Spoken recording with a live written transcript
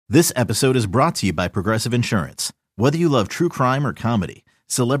This episode is brought to you by Progressive Insurance. Whether you love true crime or comedy,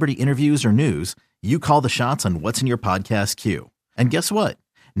 celebrity interviews or news, you call the shots on what's in your podcast queue. And guess what?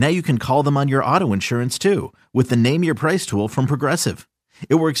 Now you can call them on your auto insurance too with the Name Your Price tool from Progressive.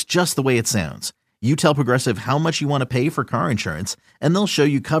 It works just the way it sounds. You tell Progressive how much you want to pay for car insurance, and they'll show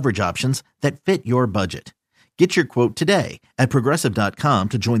you coverage options that fit your budget. Get your quote today at Progressive.com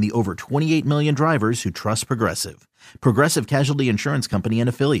to join the over 28 million drivers who trust Progressive. Progressive Casualty Insurance Company and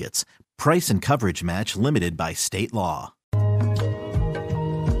Affiliates. Price and coverage match limited by state law.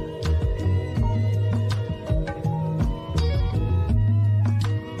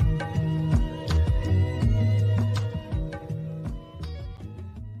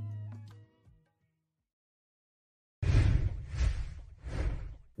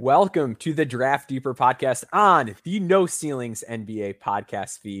 Welcome to the Draft Deeper podcast on the No Ceilings NBA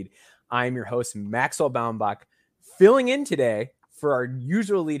podcast feed. I'm your host, Maxwell Baumbach, filling in today for our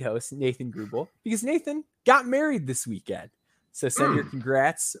usual lead host, Nathan Grubel, because Nathan got married this weekend. So send your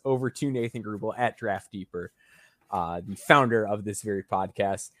congrats over to Nathan Grubel at Draft Deeper, the founder of this very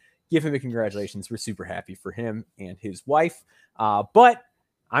podcast. Give him a congratulations. We're super happy for him and his wife. But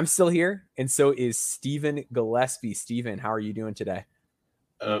I'm still here, and so is Stephen Gillespie. Stephen, how are you doing today?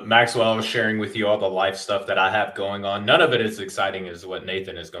 Maxwell, I was sharing with you all the life stuff that I have going on. None of it is exciting as what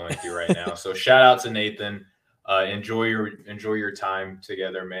Nathan is going through right now. So shout out to Nathan. Enjoy your time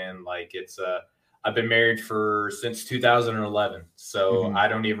together, man. Like I've been married since 2011. So I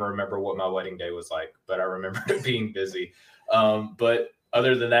don't even remember what my wedding day was like, but I remember it being busy. But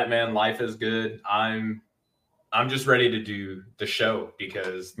other than that, man, life is good. I'm just ready to do the show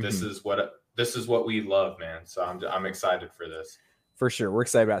because this is what we love, man. So I'm excited for this. For sure. We're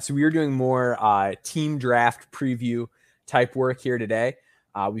excited about it. So we are doing more team draft preview type work here today.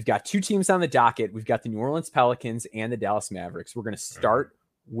 We've got two teams on the docket. We've got the New Orleans Pelicans and the Dallas Mavericks. We're going to start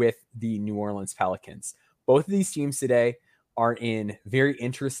with the New Orleans Pelicans. Both of these teams today are in very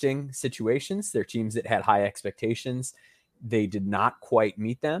interesting situations. They're teams that had high expectations. They did not quite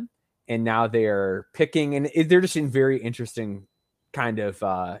meet them. And now they're picking, and they're just in very interesting kind of,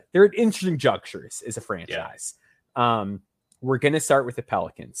 they're at interesting junctures as a franchise. Yeah. We're going to start with the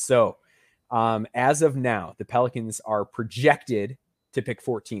Pelicans. So as of now, the Pelicans are projected to pick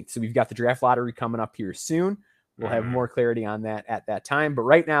 14th. So we've got the draft lottery coming up here soon. We'll have more clarity on that at that time. But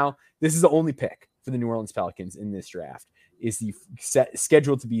right now, this is the only pick for the New Orleans Pelicans in this draft, is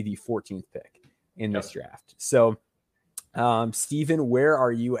scheduled to be the 14th pick in this draft. So, Stephen, where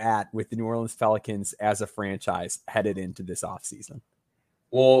are you at with the New Orleans Pelicans as a franchise headed into this offseason?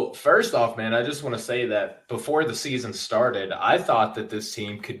 Well, first off, man, I just want to say that before the season started, I thought that this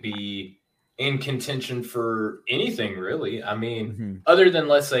team could be in contention for anything, really. I mean, other than,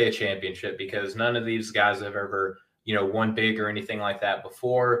 let's say, a championship, because none of these guys have ever, won big or anything like that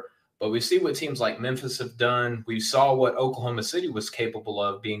before. But we see what teams like Memphis have done. We saw what Oklahoma City was capable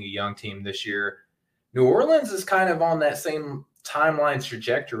of being a young team this year. New Orleans is kind of on that same timeline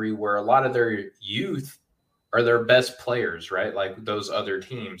trajectory where a lot of their youth are their best players, right? Like those other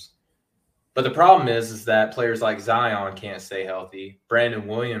teams. But the problem is that players like Zion can't stay healthy. Brandon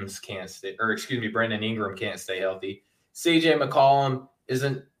Ingram can't stay healthy. CJ McCollum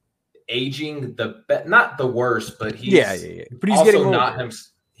isn't aging not the worst, but he's But he's also getting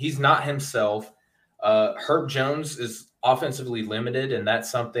he's not himself. Herb Jones is offensively limited, and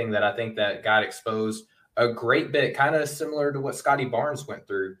that's something that I think that got exposed a great bit, kind of similar to what Scotty Barnes went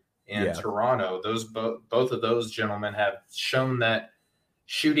through in Toronto. Both of those gentlemen have shown that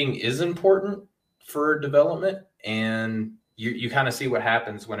shooting is important for development, and you kind of see what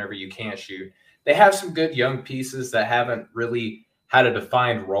happens whenever you can't shoot. They have some good young pieces that haven't really had a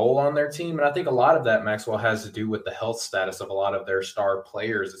defined role on their team, and I think a lot of that, Maxwell, has to do with the health status of a lot of their star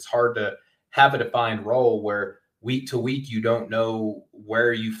players. It's hard to have a defined role where week to week you don't know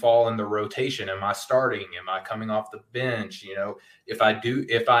where you fall in the rotation. Am I starting? Am I coming off the bench? If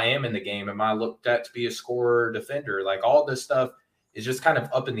I am in the game, am I looked at to be a scorer or defender? Like all this stuff is just kind of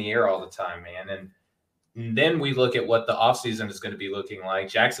up in the air all the time, man. And then we look at what the offseason is going to be looking like.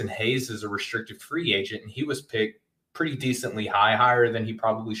 Jackson Hayes is a restricted free agent, and he was picked pretty decently higher than he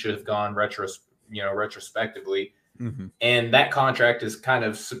probably should have gone retrospectively. And that contract is kind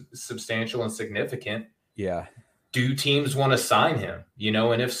of substantial and significant. Yeah. Do teams want to sign him?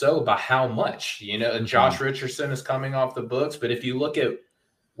 And if so, by how much? Josh Richardson is coming off the books, but if you look at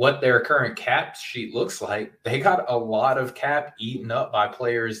what their current cap sheet looks like, they got a lot of cap eaten up by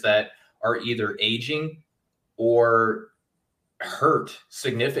players that are either aging or hurt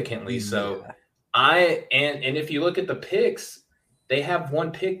significantly. So and if you look at the picks, they have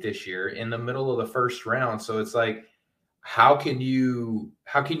one pick this year in the middle of the first round. So it's like, how can you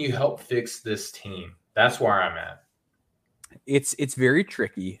help fix this team? That's where I'm at. It's very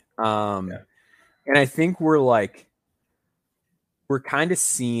tricky. And I think we're kind of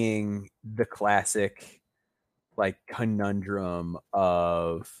seeing the classic like conundrum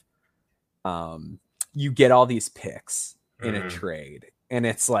of you get all these picks in a trade and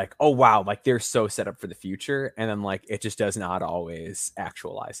it's like, oh wow, like they're so set up for the future, and then like it just does not always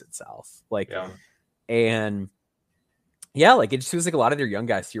actualize itself. And like it just feels like a lot of their young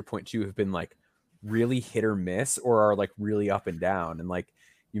guys, to your point too, have been like really hit or miss, or are like really up and down. And like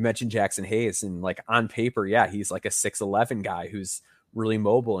you mentioned Jackson Hayes, and like on paper, yeah, he's like a 6'11" guy who's really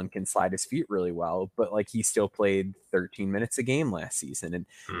mobile and can slide his feet really well, but like he still played 13 minutes a game last season. And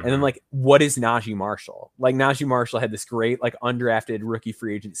then like, what is Najee Marshall? Like Najee Marshall had this great like undrafted rookie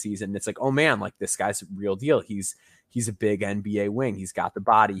free agent season. And it's like, oh man, like this guy's a real deal. He's a big NBA wing. He's got the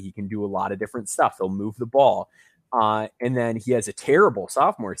body. He can do a lot of different stuff. He'll move the ball. And then he has a terrible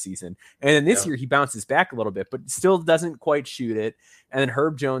sophomore season. And then this year he bounces back a little bit, but still doesn't quite shoot it. And then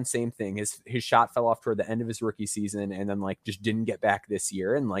Herb Jones, same thing. His shot fell off toward the end of his rookie season, and then like just didn't get back this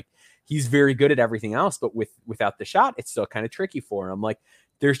year. And like he's very good at everything else, but without the shot, it's still kind of tricky for him. Like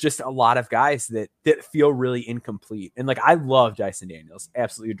there's just a lot of guys that feel really incomplete. And like I love Dyson Daniels,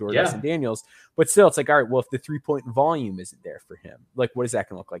 absolutely adore Dyson Daniels, but still it's like, all right, well, if the 3-point volume isn't there for him, like what is that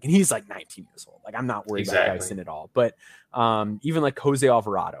gonna look like? And he's like 19 years old. Like I'm not worried about Dyson at all. But even like Jose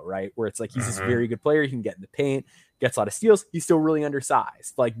Alvarado, right, where it's like he's this very good player, he can get in the paint, gets a lot of steals, he's still really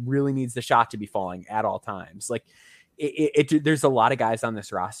undersized, like really needs the shot to be falling at all times. Like there's a lot of guys on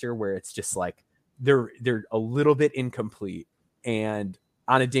this roster where it's just like they're a little bit incomplete. And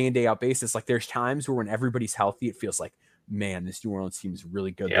on a day in, day out basis, like there's times where when everybody's healthy, it feels like, man, this New Orleans team is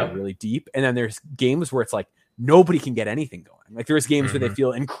really good. They're really deep. And then there's games where it's like nobody can get anything going. Like there's games where they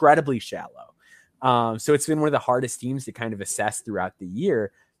feel incredibly shallow. So it's been one of the hardest teams to kind of assess throughout the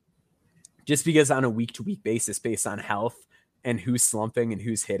year, just because on a week to week basis, based on health and who's slumping and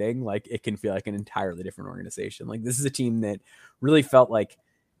who's hitting, like it can feel like an entirely different organization. Like this is a team that really felt like,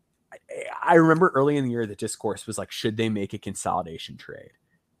 I remember early in the year, the discourse was like, should they make a consolidation trade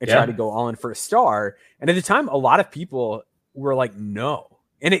and try to go all in for a star? And at the time, a lot of people were like, no.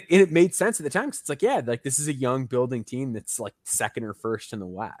 And it made sense at the time. Cause it's like, yeah, like this is a young building team that's like second or first in the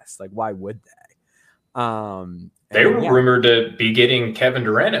West. Like, why would they? They were rumored to be getting Kevin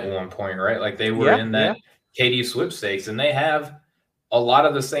Durant at one point, right? Like they were in that KD sweepstakes, and they have a lot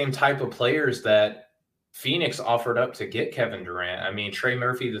of the same type of players that Phoenix offered up to get Kevin Durant. I mean, Trey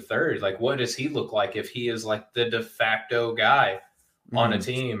Murphy III, like what does he look like if he is like the de facto guy on a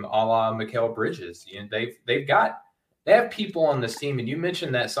team, a la Mikal Bridges? You know, they have people on this team, and you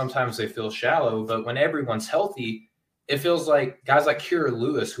mentioned that sometimes they feel shallow, but when everyone's healthy, it feels like guys like Kira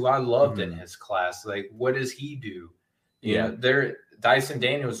Lewis, who I loved in his class, like what does he do? You know, Dyson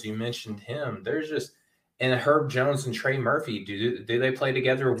Daniels, you mentioned him. There's just, and Herb Jones and Trey Murphy, do they play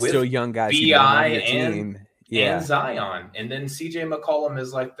together with still young guys, BI and Zion? And then CJ McCollum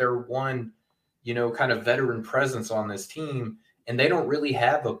is like their one, you know, kind of veteran presence on this team. And they don't really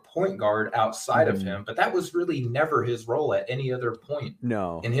have a point guard outside of him, but that was really never his role at any other point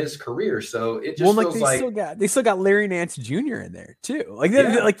in his career. So it just feels like they still got Larry Nance Jr. in there too. Like,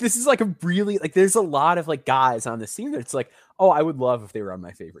 like this is like a really, like there's a lot of like guys on this team that it's like, oh, I would love if they were on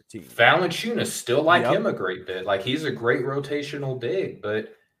my favorite team. Valanciunas, still like him a great bit. Like he's a great rotational big,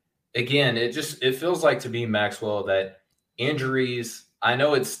 but again, it feels like to me, Maxwell, that injuries, I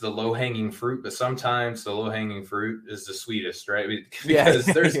know it's the low-hanging fruit, but sometimes the low-hanging fruit is the sweetest, right? Because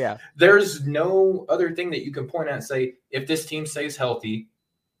there's no other thing that you can point at and say, if this team stays healthy,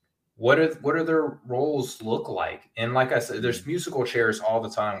 what are their roles look like? And like I said, there's musical chairs all the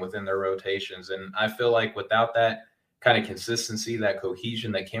time within their rotations. And I feel like without that kind of consistency, that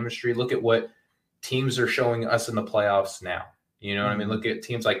cohesion, that chemistry, look at what teams are showing us in the playoffs now. You know what I mean? Look at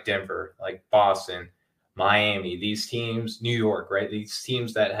teams like Denver, like Boston, Miami, these teams, New York, right? These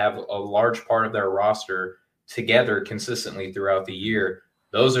teams that have a large part of their roster together consistently throughout the year.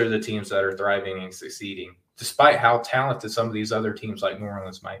 Those are the teams that are thriving and succeeding, despite how talented some of these other teams like New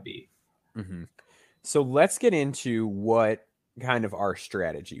Orleans might be. So let's get into what kind of our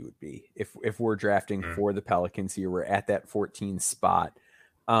strategy would be if we're drafting for the Pelicans here. We're at that 14 spot.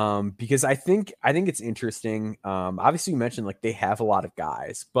 Because I think it's interesting. Obviously you mentioned like they have a lot of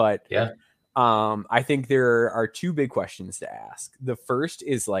guys, but I think there are two big questions to ask. The first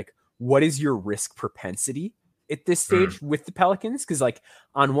is like, what is your risk propensity at this stage with the Pelicans? Because like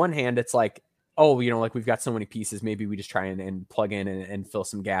on one hand, it's like, oh, you know, like we've got so many pieces. Maybe we just try and plug in and fill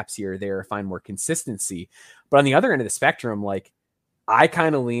some gaps here or there, find more consistency. But on the other end of the spectrum, like I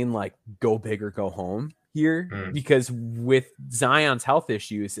kind of lean like go big or go home. here because with Zion's health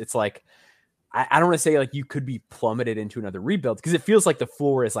issues, it's like, I don't want to say like you could be plummeted into another rebuild because it feels like the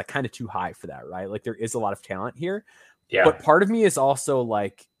floor is like kind of too high for that, right? Like there is a lot of talent here. Yeah. But part of me is also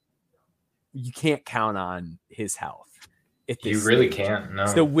like, you can't count on his health. You really can't. No.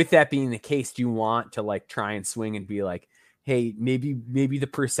 So with that being the case, do you want to like try and swing and be like, hey, maybe the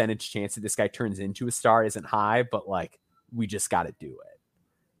percentage chance that this guy turns into a star isn't high, but like we just got to do it.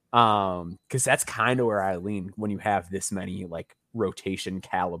 Because that's kind of where I lean when you have this many like rotation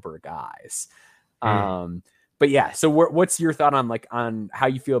caliber guys. But yeah, so what's your thought on how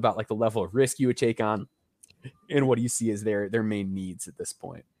you feel about like the level of risk you would take on, and what do you see as their main needs at this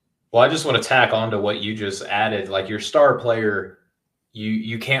point? Well, I just want to tack on to what you just added. Like your star player,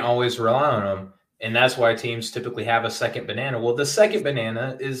 you can't always rely on them. And that's why teams typically have a second banana. Well, the second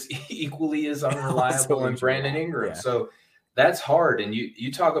banana is equally as unreliable in Brandon Ingram. Yeah. So that's hard. And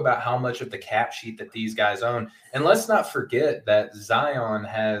you talk about how much of the cap sheet that these guys own. And let's not forget that Zion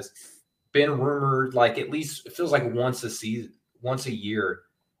has been rumored, like at least it feels like once a year,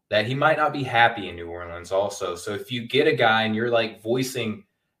 that he might not be happy in New Orleans also. So if you get a guy and you're like voicing,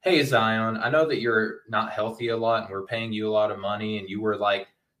 hey, Zion, I know that you're not healthy a lot and we're paying you a lot of money and you were like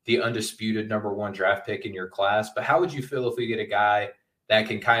the undisputed number 1 draft pick in your class, but how would you feel if we get a guy that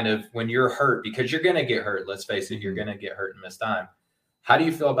can kind of, when you're hurt, because you're going to get hurt, let's face it, you're going to get hurt and miss time. How do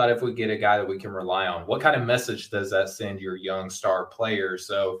you feel about if we get a guy that we can rely on? What kind of message does that send your young star player?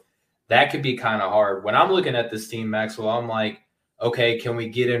 So that could be kind of hard. When I'm looking at this team, Maxwell, I'm like, okay, can we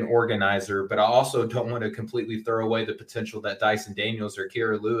get an organizer? But I also don't want to completely throw away the potential that Dyson Daniels or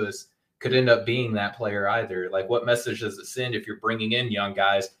Kira Lewis could end up being that player either. Like, what message does it send if you're bringing in young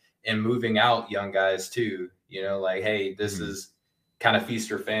guys and moving out young guys too? You know, like, hey, this is kind of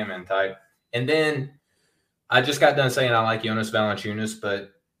feast or famine type. And then I just got done saying I like Jonas Valanciunas,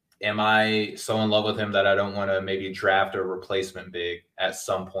 but am I so in love with him that I don't want to maybe draft a replacement big at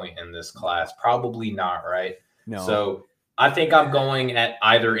some point in this class? Probably not, right? No. So I think I'm going at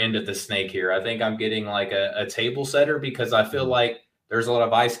either end of the snake here. I think I'm getting like a table setter because I feel like there's a lot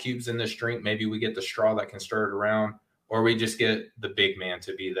of ice cubes in this drink. Maybe we get the straw that can stir it around, or we just get the big man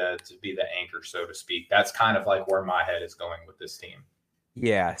to be the anchor, so to speak. That's kind of like where my head is going with this team.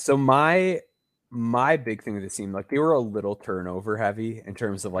 Yeah. So my big thing with this team, like they were a little turnover heavy in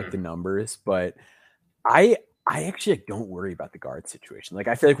terms of like the numbers, but I actually don't worry about the guard situation. Like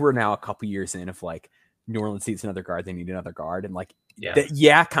I feel like we're now a couple years in of like New Orleans needs another guard. They need another guard. And like,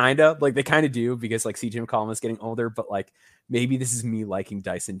 kind of like they kind of do because like CJ McCollum is getting older, but like maybe this is me liking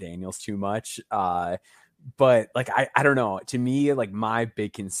Dyson Daniels too much. But like, I don't know. To me, like my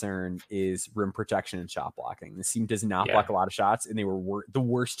big concern is rim protection and shot blocking. This team does not block a lot of shots, and they were the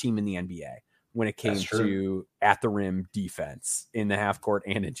worst team in the NBA when it came to at the rim defense in the half court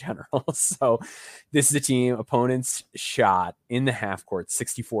and in general. So this is a team, opponents shot in the half court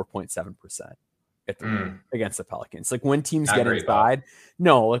 64.7%. At the rim against the Pelicans. Like when teams get inside,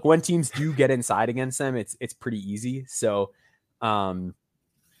 like when teams do get inside against them, it's pretty easy. So, and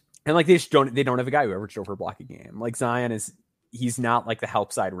like they don't have a guy who averaged over a block a game. Like Zion he's not like the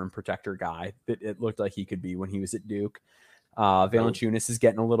help side rim protector guy that it looked like he could be when he was at Duke. Valanciunas is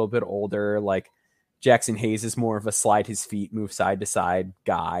getting a little bit older. Like Jackson Hayes is more of a slide his feet, move side to side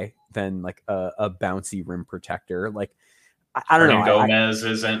guy than like a bouncy rim protector. Like, I don't know. Gomez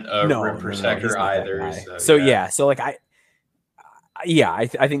isn't a rim protector either. So like I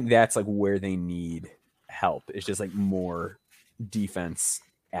think that's like where they need help. It's just like more defense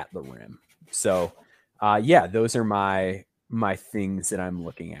at the rim. So those are my things that I'm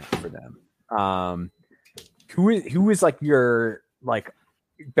looking at for them. Who is like your like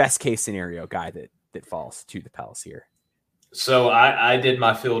best case scenario guy that falls to the Pels here? So I did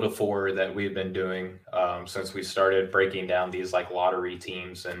my field of 4 that we've been doing since we started breaking down these like lottery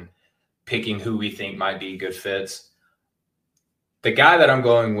teams and picking who we think might be good fits. The guy that I'm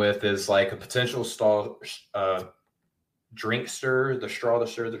going with is like a potential drink stir, the straw to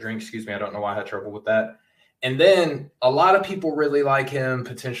stir the drink. Excuse me. I don't know why I had trouble with that. And then a lot of people really like him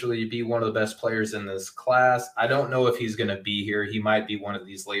potentially be one of the best players in this class. I don't know if he's going to be here. He might be one of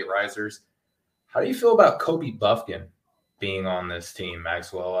these late risers. How do you feel about Kobe Buffkin being on this team,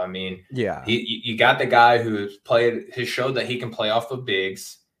 Maxwell? I mean, you got the guy who has showed that he can play off of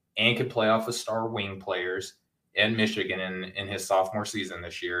bigs and can play off of star wing players in Michigan in his sophomore season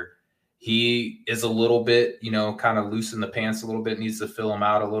this year. He is a little bit, kind of loose in the pants a little bit, needs to fill him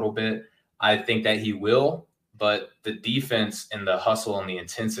out a little bit. I think that he will, but the defense and the hustle and the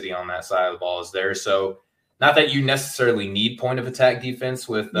intensity on that side of the ball is there. So not that you necessarily need point of attack defense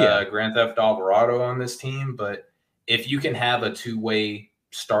with Grand Theft Alvarado on this team, but if you can have a two-way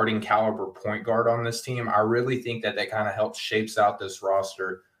starting caliber point guard on this team, I really think that kind of helps shapes out this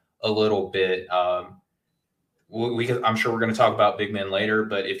roster a little bit. I'm sure we're going to talk about big men later,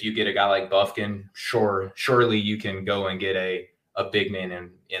 but if you get a guy like Bufkin, surely you can go and get a big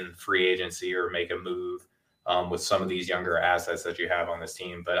man in free agency or make a move with some of these younger assets that you have on this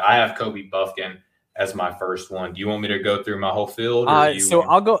team. But I have Kobe Bufkin as my first one. Do you want me to go through my whole field?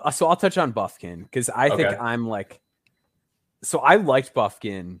 I'll touch on Bufkin because I think I'm like, so I liked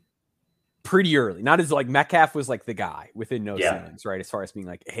Bufkin pretty early. Not as like Metcalf was like the guy within no ceilings, right? As far as being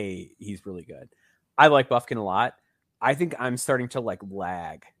like, hey, he's really good. I like Bufkin a lot. I think I'm starting to like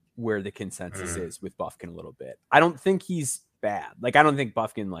lag where the consensus is with Bufkin a little bit. I don't think he's bad. Like, I don't think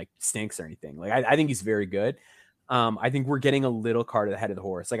Bufkin like stinks or anything. Like, I think he's very good. I think we're getting a little cart at the head of the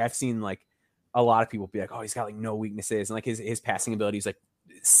horse. Like, I've seen like a lot of people be like, oh, he's got like no weaknesses. And like his passing ability is like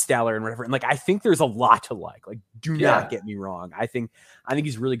stellar and whatever. And like, I think there's a lot to like do not get me wrong. I think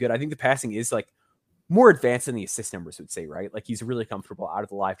he's really good. I think the passing is like more advanced than the assist numbers would say, right? Like, he's really comfortable out of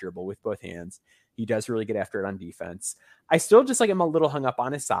the live dribble with both hands. He does really get after it on defense. I still just like, I'm a little hung up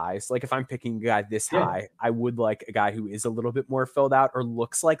on his size. Like, if I'm picking a guy this high, I would like a guy who is a little bit more filled out or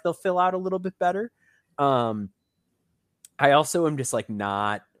looks like they'll fill out a little bit better. I also am just like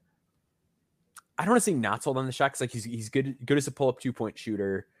I don't want to say not sold on the shot, because like he's good as a pull-up 2-point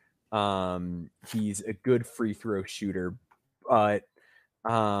shooter. He's a good free throw shooter, but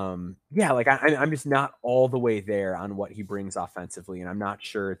like I'm just not all the way there on what he brings offensively, and I'm not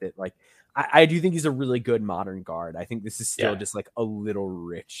sure that like I do think he's a really good modern guard. I think this is still just like a little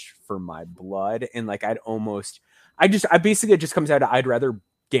rich for my blood, and like it just comes out to I'd rather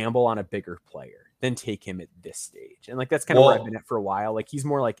gamble on a bigger player than take him at this stage, and like that's kind of where I've been at for a while. Like, he's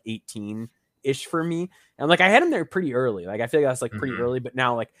more like 18-ish for me, and like I had him there pretty early. Like, I feel like that's like pretty early, but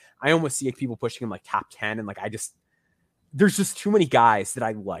now like I almost see like people pushing him like top 10, and like there's just too many guys that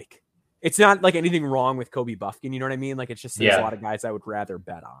I like. It's not like anything wrong with Kobe Bufkin, you know what I mean? Like, it's just there's a lot of guys I would rather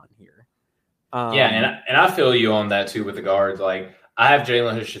bet on here. And I feel you on that too with the guards. Like, I have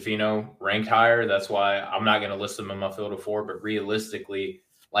Jalen Hood-Schifino ranked higher. That's why I'm not going to list him in my field of 4. But realistically,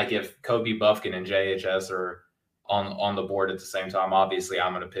 like, if Kobe Bufkin and JHS are on the board at the same time, obviously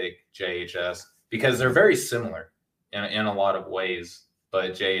I'm going to pick JHS because they're very similar in a lot of ways.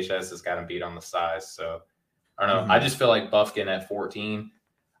 But JHS has got him beat on the size. So I don't know. I just feel like Bufkin at 14.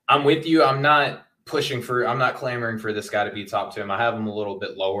 I'm with you. I'm not clamoring for this guy to be top 10. I have him a little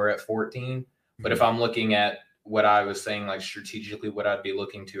bit lower at 14. But if I'm looking at what I was saying, like strategically, what I'd be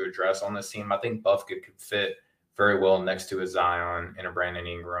looking to address on this team, I think Bufkin could fit very well next to a Zion and a Brandon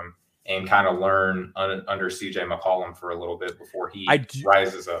Ingram and kind of learn under CJ McCollum for a little bit before he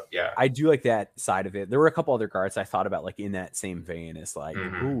rises up. Yeah. I do like that side of it. There were a couple other guards I thought about like in that same vein as like,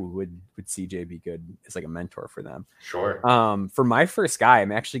 would CJ be good as like a mentor for them? Sure. For my first guy,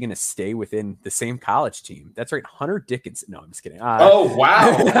 I'm actually going to stay within the same college team. That's right. Hunter Dickinson. No, I'm just kidding. Oh,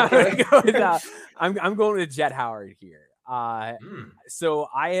 wow. I'm going with Jet Howard here. So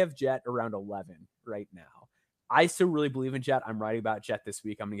I have Jet around 11 right now. I still really believe in Jet. I'm writing about Jet this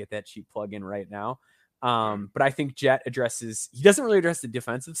week. I'm going to get that cheap plug in right now. But I think Jet he doesn't really address the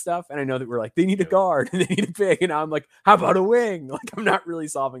defensive stuff. And I know that we're like, they need a guard and they need a big. And I'm like, how about a wing? Like, I'm not really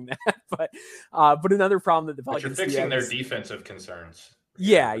solving that. But another problem that the Pelicans you're fixing their defensive concerns.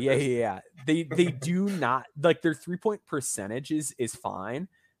 Yeah. They do not like their 3-point percentage is fine,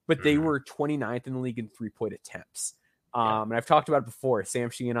 but they were 29th in the league in 3-point attempts. And I've talked about it before. Sam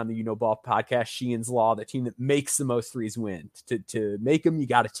Sheehan on the Ball podcast, Sheehan's Law, the team that makes the most threes win. To make them, you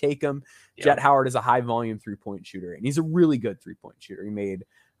got to take them. Yeah. Jet Howard is a high volume 3-point shooter, and he's a really good 3-point shooter. He made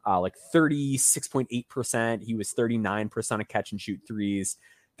like 36.8%. He was 39% of catch and shoot threes.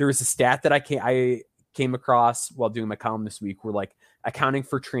 There was a stat that I came across while doing my column this week where like accounting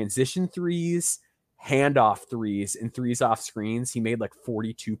for transition threes, handoff threes, and threes off screens, he made like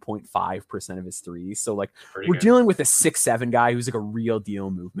 42.5% of his threes. So like we're dealing with a 6'7" guy who's like a real deal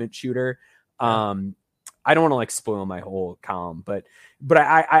movement shooter. I don't want to like spoil my whole column, but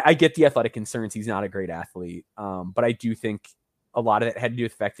I get the athletic concerns. He's not a great athlete. But I do think a lot of it had to do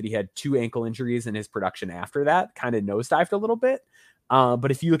with the fact that he had 2 ankle injuries, and his production after that kind of nosedived a little bit.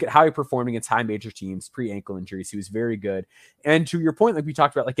 But if you look at how he performed against high major teams pre-ankle injuries, he was very good. And to your point, like we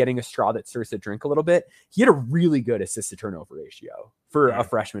talked about, like getting a straw that stirs the drink a little bit, he had a really good assist to turnover ratio for a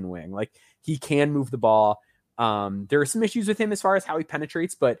freshman wing. Like, he can move the ball. There are some issues with him as far as how he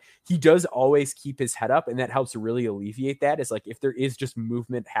penetrates, but he does always keep his head up, and that helps really alleviate that. Is like, if there is just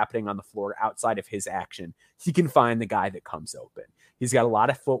movement happening on the floor outside of his action, he can find the guy that comes open. He's got a lot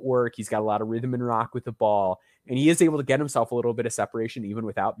of footwork. He's got a lot of rhythm and rock with the ball, and he is able to get himself a little bit of separation even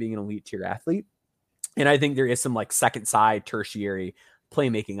without being an elite tier athlete. And I think there is some like second side tertiary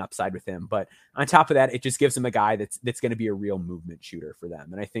playmaking upside with him. But on top of that, it just gives them a guy that's going to be a real movement shooter for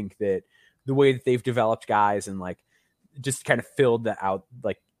them. And I think that the way that they've developed guys and like just kind of filled that out,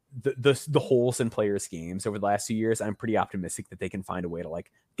 like the holes in players' games over the last few years, I'm pretty optimistic that they can find a way to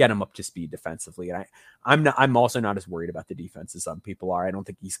like get him up to speed defensively. And I'm also not as worried about the defense as some people are. I don't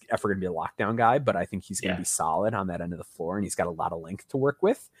think he's ever going to be a lockdown guy, but I think he's going to be solid on that end of the floor, and he's got a lot of length to work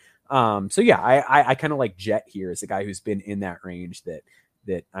with. So yeah, I kind of like Jet here as a guy who's been in that range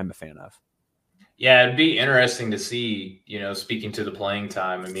that I'm a fan of. Yeah, it'd be interesting to see, speaking to the playing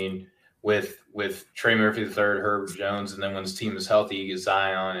time. I mean, with Trey Murphy III, Herb Jones, and then when his team is healthy, you get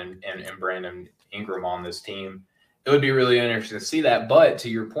Zion and Brandon Ingram on this team. It would be really interesting to see that. But to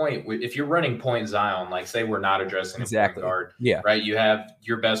your point, if you're running point Zion, like say we're not addressing a point guard, right? You have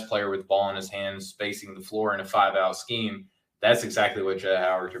your best player with the ball in his hands, spacing the floor in a 5-out scheme. That's exactly what Jet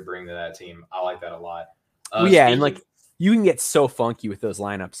Howard could bring to that team. I like that a lot. And like you can get so funky with those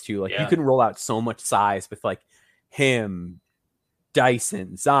lineups too. Like you can roll out so much size with like him,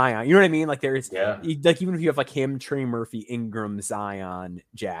 Dyson, Zion. You know what I mean? Like there's like even if you have like him, Trey Murphy, Ingram, Zion,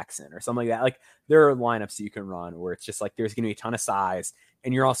 Jackson, or something like that. Like there are lineups that you can run where it's just like there's going to be a ton of size,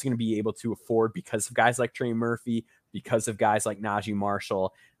 and you're also going to be able to afford, because of guys like Trey Murphy, because of guys like Najee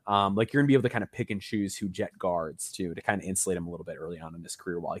Marshall. Like you're gonna be able to kind of pick and choose who Jet guards to kind of insulate him a little bit early on in his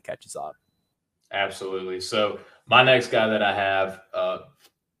career while he catches up. Absolutely. So my next guy that I have,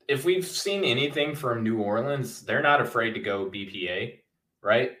 if we've seen anything from New Orleans, they're not afraid to go BPA,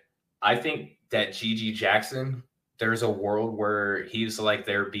 right? I think that Gigi Jackson, there's a world where he's like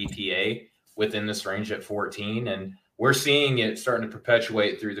their BPA within this range at 14. And we're seeing it starting to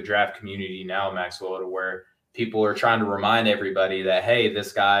perpetuate through the draft community now, Maxwell, to where people are trying to remind everybody that, hey,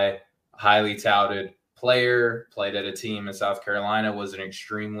 this guy, highly touted player, played at a team in South Carolina, was an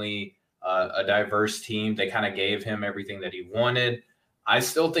extremely a diverse team. They kind of gave him everything that he wanted. I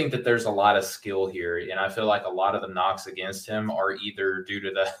still think that there's a lot of skill here, and I feel like a lot of the knocks against him are either due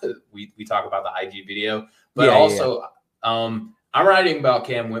to the we talk about the IG video, but I'm writing about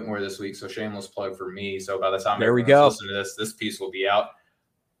Cam Whitmore this week, so shameless plug for me. So by the time everyone's listening to this piece will be out.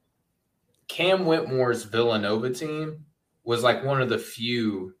 Cam Whitmore's Villanova team was like one of the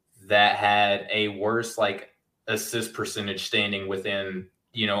few that had a worse like assist percentage standing within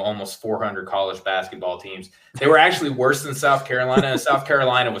almost 400 college basketball teams. They were actually worse than South Carolina, and South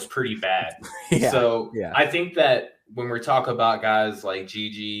Carolina was pretty bad. I think that when we talk about guys like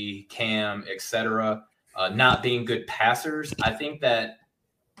Gigi, Cam, etc., not being good passers, I think that's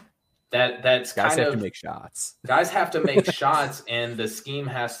guys have to make shots. Guys have to make shots, and the scheme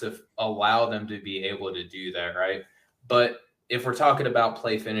has to allow them to be able to do that, right? But if we're talking about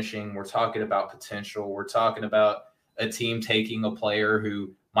play finishing, we're talking about potential, we're talking about a team taking a player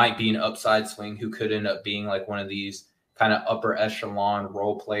who might be an upside swing, who could end up being like one of these kind of upper echelon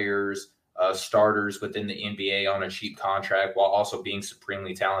role players, starters within the NBA on a cheap contract, while also being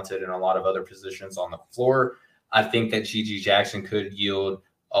supremely talented in a lot of other positions on the floor. I think that Gigi Jackson could yield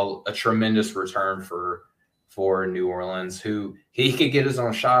a tremendous return for New Orleans, who he could get his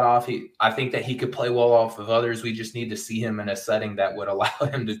own shot off. I think that he could play well off of others. We just need to see him in a setting that would allow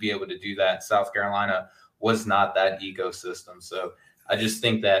him to be able to do that. South Carolina was not that ecosystem. So I just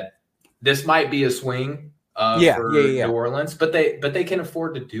think that this might be a swing for New Orleans, but they can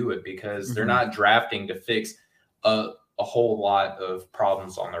afford to do it because they're not drafting to fix a whole lot of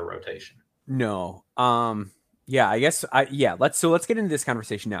problems on their rotation. No. I guess let's get into this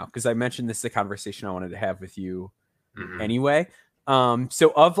conversation now, because I mentioned this is a conversation I wanted to have with you anyway.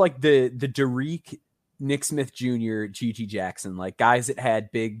 So of like the Derek, Nick Smith Jr., Gigi Jackson, like guys that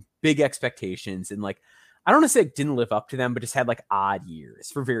had big expectations and like I don't want to say it didn't live up to them, but just had like odd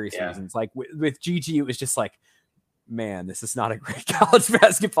years for various reasons. Like with Gigi, it was just like, man, this is not a great college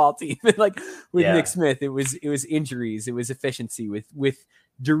basketball team. And like with Nick Smith, it was injuries, it was efficiency. With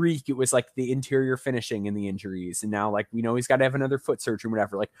Derek, it was like the interior finishing and the injuries. And now like we know he's got to have another foot surgery or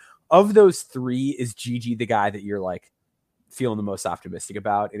whatever. Like of those three, is Gigi the guy that you're like feeling the most optimistic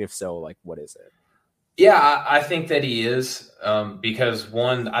about? And if so, like what is it? Yeah, I think that he is because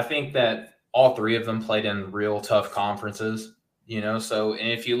one, I think that all three of them played in real tough conferences, So,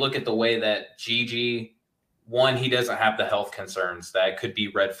 and if you look at the way that Gigi, one, he doesn't have the health concerns that could be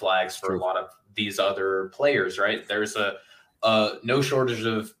red flags for a lot of these other players, right? There's no shortage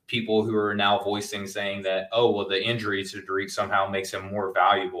of people who are now voicing saying that, oh, well, the injury to Derek somehow makes him more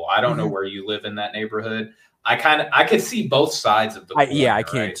valuable. I don't know where you live in that neighborhood. I could see both sides of the coin. I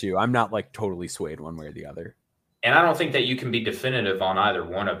can too. I'm not like totally swayed one way or the other. And I don't think that you can be definitive on either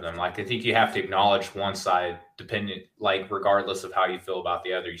one of them. Like, I think you have to acknowledge one side regardless of how you feel about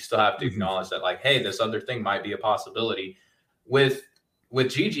the other. You still have to acknowledge that, like, hey, this other thing might be a possibility. With with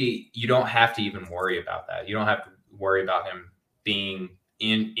Gigi, you don't have to even worry about that. You don't have to worry about him being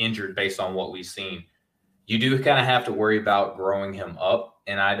injured based on what we've seen. You do kind of have to worry about growing him up.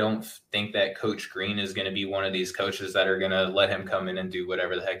 And I don't think that Coach Green is going to be one of these coaches that are going to let him come in and do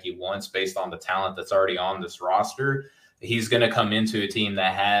whatever the heck he wants based on the talent that's already on this roster. He's going to come into a team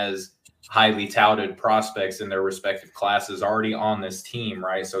that has highly touted prospects in their respective classes already on this team,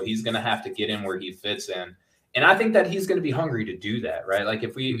 right? So he's going to have to get in where he fits in. And I think that he's going to be hungry to do that, right? Like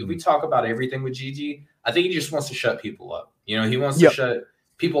if we talk about everything with Gigi, I think he just wants to shut people up. You know, he wants to shut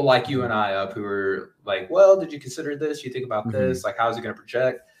people like you and I up who are like, well, did you consider this? You think about this? Like, how's he going to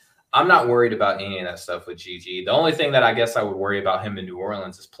project? I'm not worried about any of that stuff with Gigi. The only thing that I guess I would worry about him in New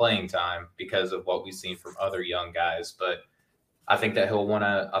Orleans is playing time because of what we've seen from other young guys. But I think that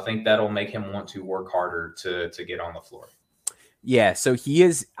I think that'll make him want to work harder to get on the floor. Yeah. So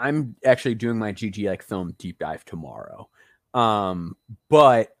I'm actually doing my Gigi like film deep dive tomorrow.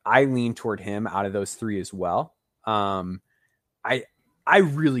 But I lean toward him out of those three as well. I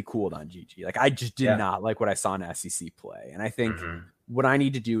really cooled on Gigi. Like I just did not like what I saw in SEC play. And I think what I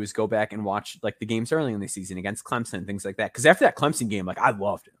need to do is go back and watch like the games early in the season against Clemson and things like that. Cause after that Clemson game, like I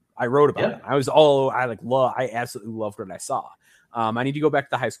loved him. I wrote about him. I absolutely loved what I saw. I need to go back to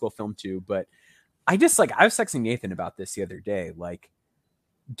the high school film too, but I was texting Nathan about this the other day. Like,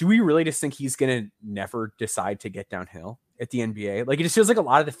 do we really just think he's going to never decide to get downhill at the NBA? Like, it just feels like a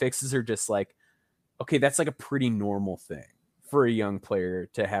lot of the fixes are just like, okay, that's like a pretty normal thing for a young player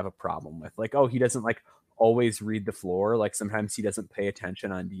to have a problem with. Like, oh, he doesn't like always read the floor. Like sometimes he doesn't pay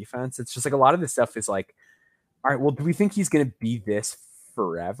attention on defense. It's just like a lot of this stuff is like, all right, well, do we think he's going to be this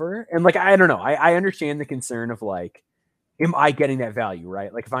forever? And like, I don't know. I understand the concern of like, am I getting that value,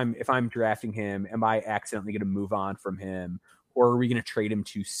 right? Like if I'm drafting him, am I accidentally going to move on from him, or are we going to trade him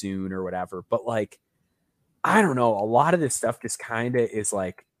too soon or whatever? But like, I don't know. A lot of this stuff just kind of is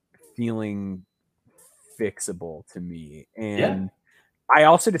like feeling fixable to me. And I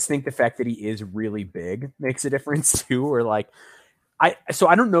also just think the fact that he is really big makes a difference too. Or like, I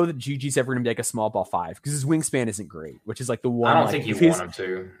don't know that Gigi's ever going to be like a small ball five because his wingspan isn't great, which is like the one. I don't like, think you want him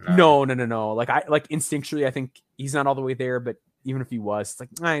to. No. Like instinctually, I think he's not all the way there, but even if he was, it's like,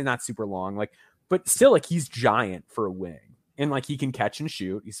 he's not super long. Like, but still like he's giant for a wing and like he can catch and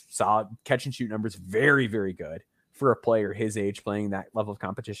shoot. He's solid catch and shoot numbers. Very, very good for a player his age playing that level of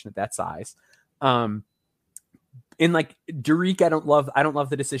competition at that size. And like Derek, I don't love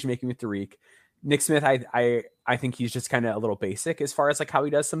the decision making with Derek. Nick Smith, I think he's just kind of a little basic as far as like how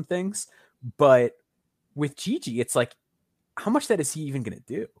he does some things. But with Gigi, it's like, how much that is he even going to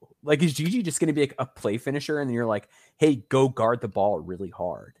do? Like, is Gigi just going to be like a play finisher? And then you're like, hey, go guard the ball really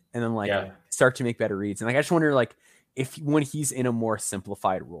hard. And then like start to make better reads. And like, I just wonder like if when he's in a more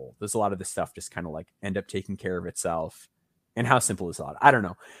simplified role, does a lot of this stuff just kind of like end up taking care of itself? And how simple is that? I don't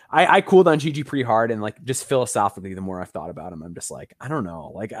know. I cooled on Gigi pretty hard. And like, just philosophically, the more I've thought about him, I'm just like, I don't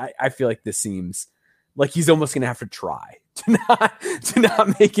know. Like, I feel like this seems like he's almost going to have to try to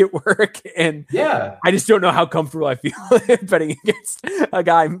not make it work. And I just don't know how comfortable I feel betting against a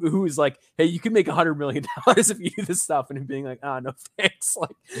guy who's like, hey, you can make $100 million if you do this stuff. And him being like, oh, no, thanks.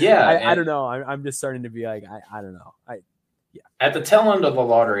 Like, I don't know. I'm just starting to be like, I don't know. At the tail end of the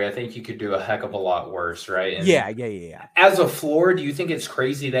lottery, I think you could do a heck of a lot worse, right? And yeah. As a floor, do you think it's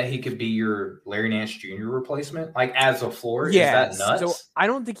crazy that he could be your Larry Nance Jr. replacement? Like as a floor, is that nuts? So I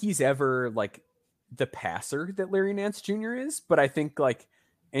don't think he's ever like the passer that Larry Nance Jr. is, but I think like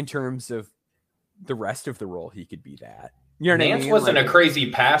in terms of the rest of the role, he could be that. You know what Nance I mean? wasn't a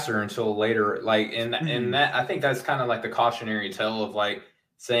crazy passer until later. Like in that, I think that's kind of like the cautionary tale of like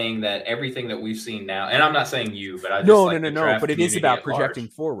saying that everything that we've seen now, and I'm not saying you, but I just no, but it is about projecting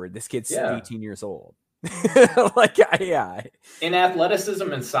forward. This kid's 18 years old. Like, in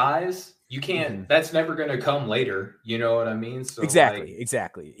athleticism and size, you can't. That's never going to come later. You know what I mean? So exactly.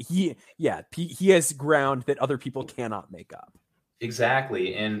 He has ground that other people cannot make up.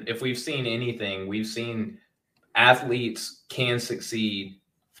 Exactly. And if we've seen anything, we've seen athletes can succeed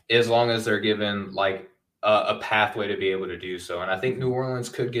as long as they're given like a pathway to be able to do so. And I think New Orleans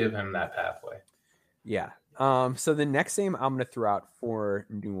could give him that pathway. Yeah. So the next name I'm going to throw out for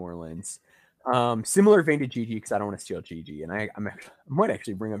New Orleans, similar vein to Gigi, because I don't want to steal Gigi, and I might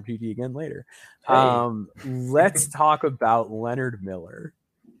actually bring up Gigi again later. Hey. Let's talk about Leonard Miller.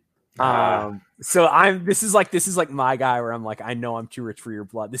 So this is like my guy where I'm like, I know I'm too rich for your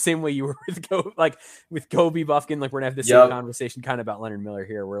blood. The same way you were with Kobe Buffkin, like we're gonna have the same conversation kind of about Leonard Miller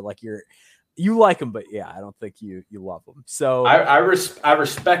here, where like you like him, but I don't think you love him. So I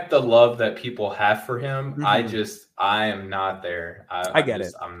respect the love that people have for him. Mm-hmm. I am not there. I get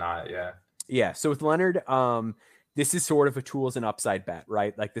it. I'm not. Yeah. So with Leonard, this is sort of a tools and upside bet,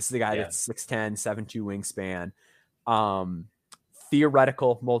 right? Like this is a guy that's 6'10", 7'2" wingspan,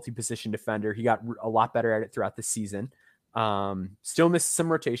 theoretical multi-position defender. He got a lot better at it throughout the season. Still missed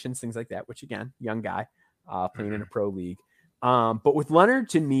some rotations, things like that, which again, young guy, playing in a pro league. But with Leonard,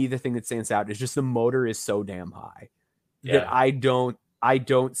 to me, the thing that stands out is just the motor is so damn high that I don't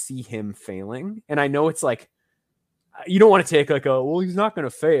see him failing. And I know it's like, you don't want to take like he's not going to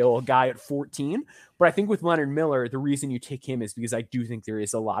fail a guy at 14. But I think with Leonard Miller, the reason you take him is because I do think there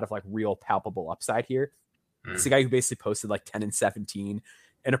is a lot of like real palpable upside here. It's a guy who basically posted like 10 and 17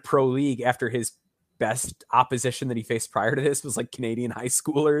 in a pro league after his best opposition that he faced prior to this was like Canadian high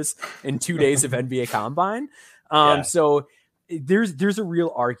schoolers in 2 days of NBA Combine. So there's a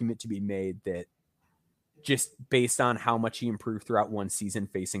real argument to be made that just based on how much he improved throughout one season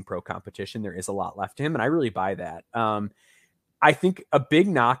facing pro competition, there is a lot left to him. And I really buy that. I think a big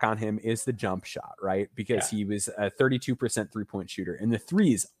knock on him is the jump shot, right? Because he was a 32% 3-point shooter and the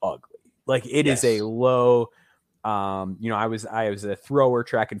three is ugly. Like it is a low, I was a thrower,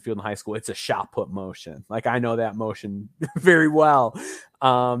 track and field in high school. It's a shot put motion. Like I know that motion very well.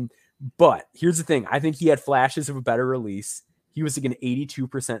 But here's the thing. I think he had flashes of a better release. He was like an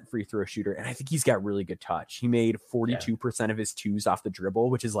 82% free throw shooter. And I think he's got really good touch. He made 42% of his twos off the dribble,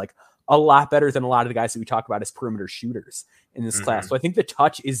 which is like a lot better than a lot of the guys that we talk about as perimeter shooters in this class. So I think the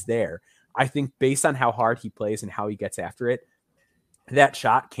touch is there. I think based on how hard he plays and how he gets after it, that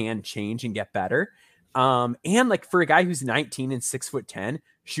shot can change and get better. And like for a guy who's 19 and 6'10",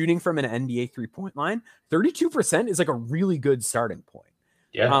 shooting from an NBA 3-point line, 32% is like a really good starting point.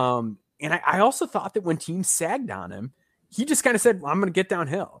 And I also thought that when teams sagged on him, he just kind of said, I'm going to get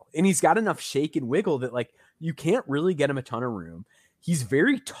downhill. And he's got enough shake and wiggle that like you can't really get him a ton of room. He's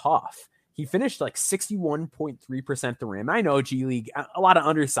very tough. He finished like 61.3% the rim. I know G League, a lot of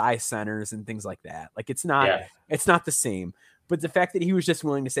undersized centers and things like that. Like it's not the same. But the fact that he was just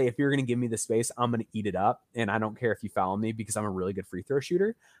willing to say, if you're going to give me the space, I'm going to eat it up. And I don't care if you foul me because I'm a really good free throw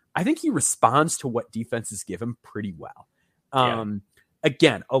shooter. I think he responds to what defenses give him pretty well.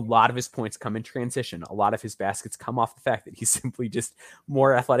 Again, a lot of his points come in transition. A lot of his baskets come off the fact that he's simply just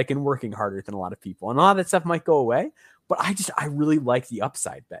more athletic and working harder than a lot of people. And a lot of that stuff might go away, but I really like the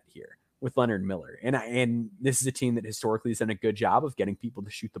upside bet here with Leonard Miller. And this is a team that historically has done a good job of getting people to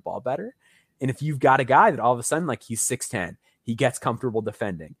shoot the ball better. And if you've got a guy that all of a sudden, like he's 6'10", he gets comfortable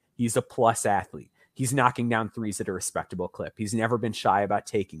defending. He's a plus athlete. He's knocking down threes at a respectable clip. He's never been shy about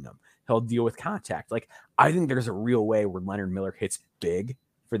taking them. He'll deal with contact. Like, I think there's a real way where Leonard Miller hits big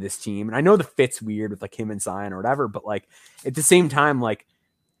for this team. And I know the fit's weird with like him and Zion or whatever, but like at the same time, like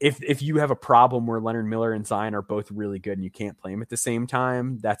if you have a problem where Leonard Miller and Zion are both really good and you can't play them at the same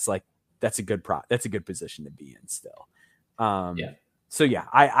time, that's a good position to be in still. So yeah,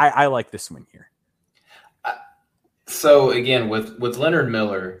 I like this one here. So again, with Leonard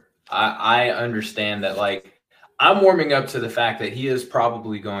Miller, I understand that like I'm warming up to the fact that he is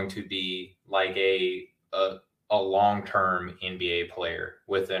probably going to be like a long-term NBA player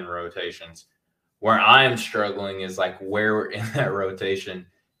within rotations. Where I am struggling is like where in that rotation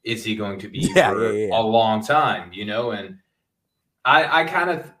is he going to be for a long time, And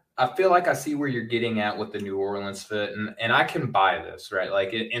I feel like I see where you're getting at with the New Orleans fit, and I can buy this, right?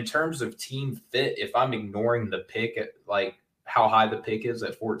 Like in terms of team fit, if I'm ignoring the pick at like how high the pick is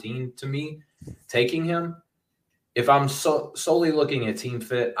at 14 to me, taking him, if I'm solely looking at team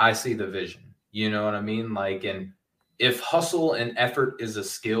fit, I see the vision. You know what I mean? Like, and if hustle and effort is a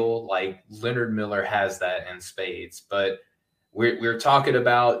skill, like Leonard Miller has that in spades, but we're talking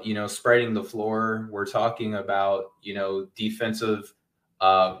about, spreading the floor. We're talking about, defensive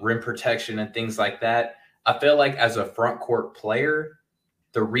rim protection and things like that. I feel like as a front court player,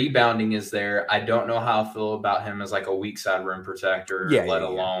 the rebounding is there. I don't know how I feel about him as like a weak side rim protector, let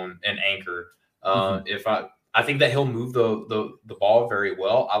alone an anchor. If I think that he'll move the ball very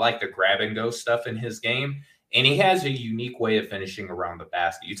well. I like the grab and go stuff in his game. And he has a unique way of finishing around the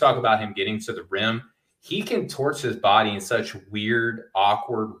basket. You talk about him getting to the rim. He can torch his body in such weird,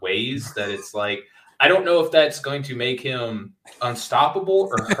 awkward ways that it's like, I don't know if that's going to make him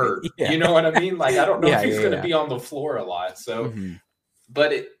unstoppable or hurt. You know what I mean? Like, I don't know if he's going to be on the floor a lot. So,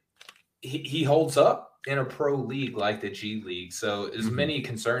 but he holds up in a pro league like the G League. So as many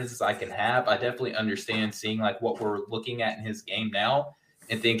concerns as I can have, I definitely understand seeing like what we're looking at in his game now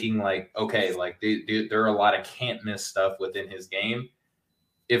and thinking like, okay, like there are a lot of can't miss stuff within his game.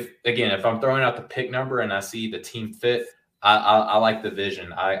 If I'm throwing out the pick number and I see the team fit, I like the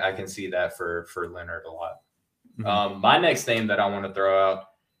vision. I can see that for Leonard a lot. My next name that I want to throw out,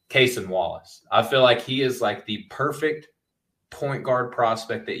 Cason Wallace. I feel like he is like the perfect point guard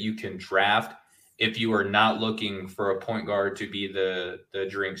prospect that you can draft if you are not looking for a point guard to be the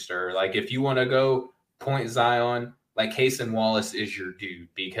drinkster. Like if you want to go point Zion, like Cason Wallace is your dude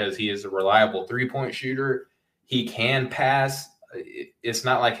because he is a reliable 3-point shooter. He can pass. It's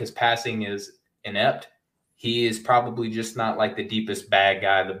not like his passing is inept. He is probably just not like the deepest bag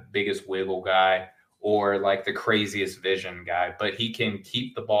guy, the biggest wiggle guy, or like the craziest vision guy, but he can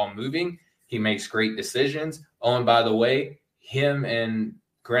keep the ball moving. He makes great decisions. Oh, and by the way, him and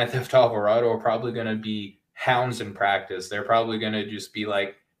Grand Theft Alvarado are probably going to be hounds in practice. They're probably going to just be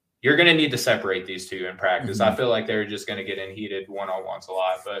like, you're going to need to separate these two in practice. I feel like they're just going to get in heated one-on-ones a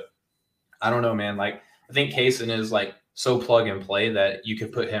lot, but I don't know, man. Like, I think Cason is like so plug and play that you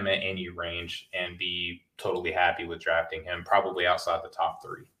could put him at any range and be totally happy with drafting him, probably outside the top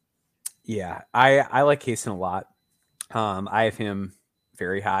 3. Yeah, I like Cason a lot. I have him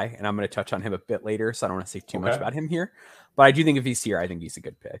very high, and I'm going to touch on him a bit later, so I don't want to say too much about him here. But I do think if he's here, I think he's a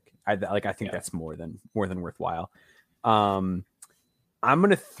good pick. I think that's more than worthwhile. I'm going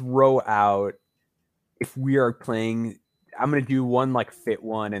to throw out, if we are playing, I'm going to do one like fit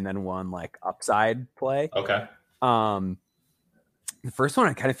one and then one like upside play. Okay. The first one,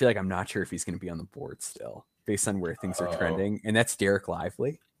 I kind of feel like I'm not sure if he's going to be on the board still, based on where things are trending, and that's Derek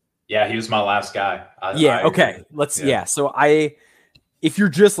Lively. Yeah, he was my last guy. Okay. So if you're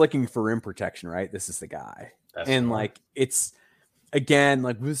just looking for rim protection, right, this is the guy. That's like, it's again,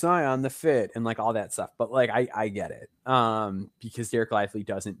 like with Zion, the fit and like all that stuff. But like, I get it. Because Derek Lively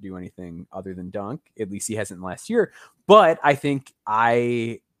doesn't do anything other than dunk. At least he hasn't last year. But I think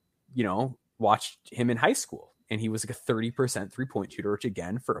watched him in high school. And he was like a 30% 3-point shooter, which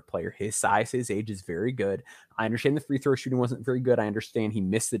again, for a player his size, his age, is very good. I understand the free throw shooting wasn't very good. I understand he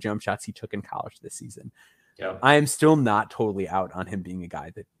missed the jump shots he took in college this season. Yeah. I am still not totally out on him being a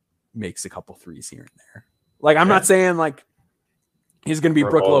guy that makes a couple threes here and there. Like, I'm not saying like he's going to be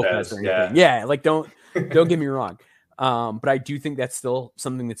Brooke Lopez or anything. Yeah, like don't get me wrong. But I do think that's still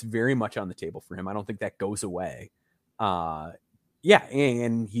something that's very much on the table for him. I don't think that goes away. Yeah,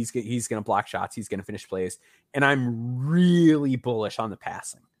 and he's going to block shots. He's going to finish plays. And I'm really bullish on the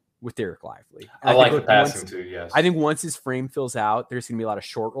passing with Derek Lively. I like the passing too, yes. I think once his frame fills out, there's going to be a lot of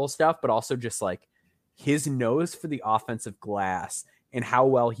short roll stuff, but also just like his nose for the offensive glass and how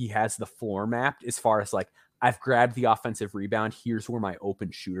well he has the floor mapped as far as like, I've grabbed the offensive rebound. Here's where my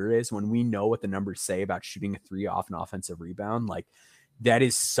open shooter is. When we know what the numbers say about shooting a 3 off an offensive rebound, like that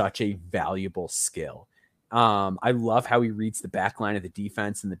is such a valuable skill. I love how he reads the back line of the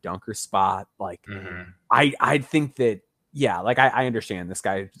defense in the dunker spot. Like, I think that, like I understand this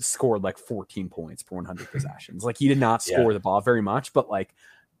guy scored like 14 points per 100 possessions. Like he did not score the ball very much, but like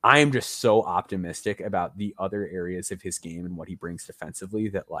I am just so optimistic about the other areas of his game and what he brings defensively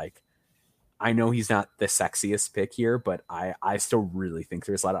that like, I know he's not the sexiest pick here, but I still really think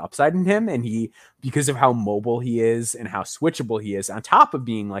there's a lot of upside in him. And he, because of how mobile he is and how switchable he is, on top of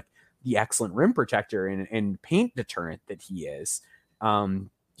being like the excellent rim protector and paint deterrent that he is,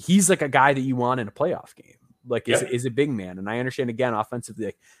 he's like a guy that you want in a playoff game, like is a big man. And I understand, again, offensively,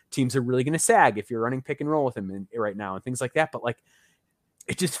 like teams are really going to sag if you're running pick and roll with him right now and things like that. But like,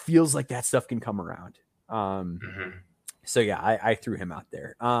 it just feels like that stuff can come around. So yeah, I threw him out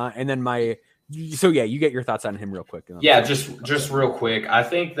there. And then you get your thoughts on him real quick. Yeah, just real quick. I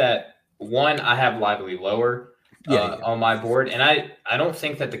think that I have Lively lower on my board, and I don't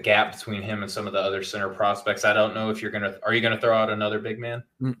think that the gap between him and some of the other center prospects. I don't know if are you gonna throw out another big man?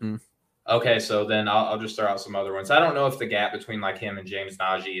 Mm-mm. Okay, so then I'll just throw out some other ones. I don't know if the gap between like him and James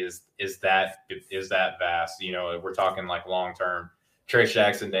Najee is that vast. You know, we're talking like long term. Trace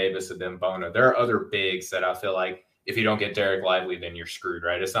Jackson Davis and then Bono. There are other bigs that I feel like if you don't get Derek Lively, then you're screwed,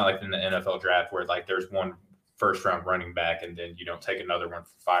 right? It's not like in the NFL draft where like there's one first round running back and then you don't take another one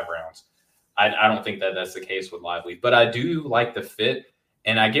for 5 rounds. I don't think that that's the case with Lively, but I do like the fit.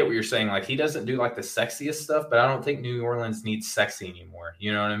 And I get what you're saying. Like he doesn't do like the sexiest stuff, but I don't think New Orleans needs sexy anymore.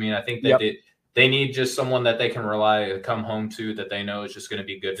 You know what I mean? I think that they need just someone that they can come home to, that they know is just going to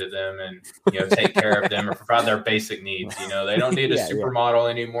be good to them and, take care of them or provide their basic needs. They don't need a supermodel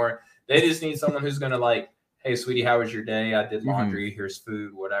anymore. They just need someone who's going to like, hey, sweetie, how was your day? I did laundry. Here's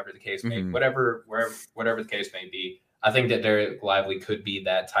food, whatever the case may be, whatever the case may be. I think that Derek Lively could be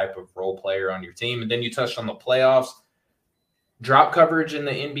that type of role player on your team. And then you touched on the playoffs. Drop coverage in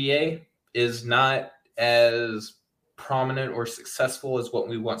the NBA is not as prominent or successful as what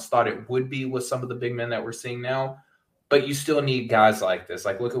we once thought it would be with some of the big men that we're seeing now. But you still need guys like this.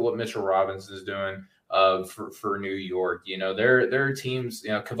 Like, look at what Mitchell Robinson is doing for New York. There are teams,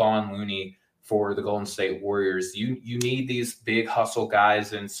 Kevon Looney for the Golden State Warriors. You need these big hustle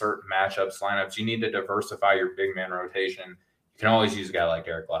guys in certain matchups, lineups. You need to diversify your big man rotation. You can always use a guy like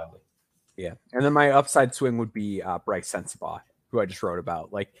Derek Lively. Yeah. And then my upside swing would be Bryce Sensabaugh, who I just wrote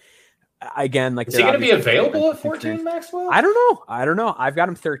about. Like, again, like, is he going to be available at 14, Maxwell? I don't know. I've got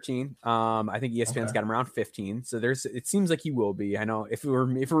him 13. I think ESPN's got him around 15. So it seems like he will be. I know if it were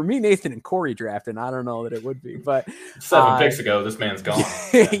me, Nathan, and Corey drafting, I don't know that it would be, but 7 picks ago, this man's gone.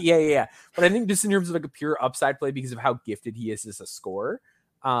 Yeah. But I think just in terms of like a pure upside play, because of how gifted he is as a scorer,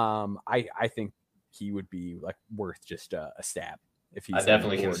 I think he would be like worth just a stab if he's. I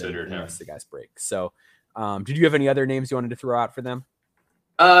definitely considered him. The guy's break. So, did you have any other names you wanted to throw out for them?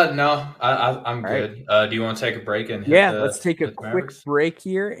 No, I'm good. Right. Do you want to take a break? Let's take a quick break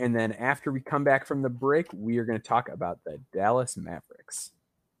here. And then after we come back from the break, we are going to talk about the Dallas Mavericks.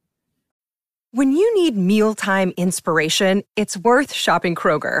 When you need mealtime inspiration, it's worth shopping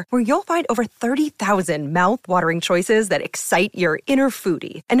Kroger, where you'll find over 30,000 mouth-watering choices that excite your inner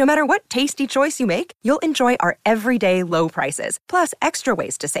foodie. And no matter what tasty choice you make, you'll enjoy our everyday low prices, plus extra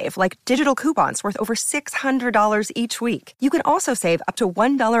ways to save, like digital coupons worth over $600 each week. You can also save up to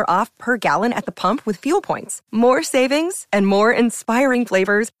 $1 off per gallon at the pump with fuel points. More savings and more inspiring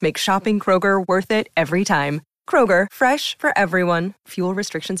flavors make shopping Kroger worth it every time. Kroger, fresh for everyone. Fuel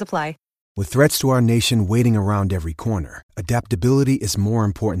restrictions apply. With threats to our nation waiting around every corner, adaptability is more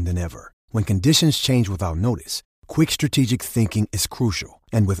important than ever. When conditions change without notice, quick strategic thinking is crucial.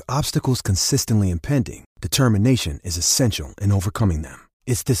 And with obstacles consistently impending, determination is essential in overcoming them.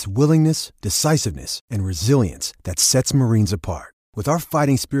 It's this willingness, decisiveness, and resilience that sets Marines apart. With our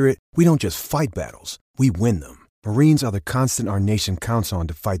fighting spirit, we don't just fight battles, we win them. Marines are the constant our nation counts on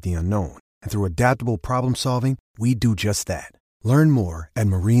to fight the unknown. And through adaptable problem solving, we do just that. Learn more at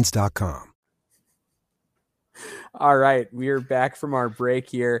marines.com. All right, we are back from our break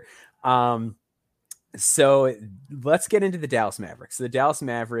here. So let's get into the Dallas Mavericks. The Dallas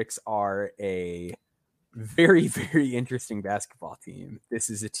Mavericks are a very, very interesting basketball team.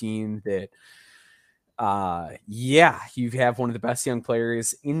 This is a team that, you have one of the best young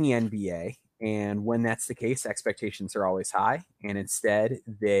players in the NBA. And when that's the case, expectations are always high. And instead,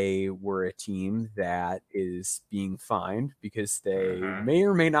 they were a team that is being fined because they may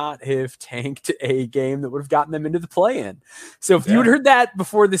or may not have tanked a game that would have gotten them into the play-in. So if you had heard that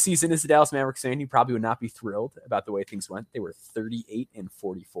before the season as a Dallas Mavericks fan, you probably would not be thrilled about the way things went. They were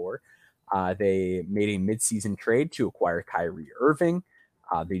 38-44. They made a midseason trade to acquire Kyrie Irving.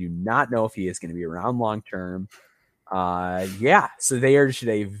 They do not know if he is going to be around long-term. So they are just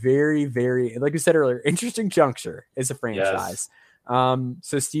a very, very, like we said earlier, interesting juncture as a franchise. Yes.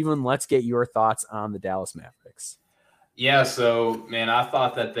 So Steven, let's get your thoughts on the Dallas Mavericks. Yeah. So, man, I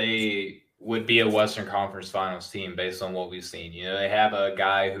thought that they would be a Western Conference Finals team based on what we've seen. You know, they have a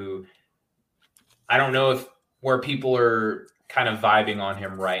guy who I don't know where people are kind of vibing on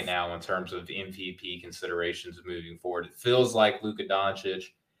him right now in terms of MVP considerations moving forward. It feels like Luka Doncic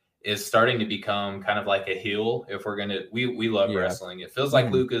is starting to become kind of like a heel. If we're going to, we love wrestling. It feels like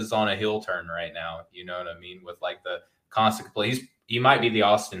Luka's on a heel turn right now. You know what I mean? With like the constant play. He might be the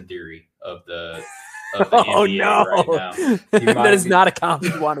Austin Theory of the NBA right now. That is not a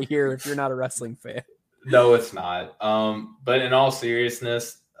comment you want to hear if you're not a wrestling fan. No, it's not. But in all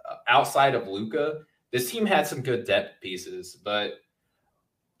seriousness, outside of Luka, this team had some good depth pieces, but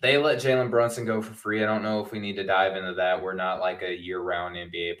they let Jalen Brunson go for free. I don't know if we need to dive into that. We're not like a year-round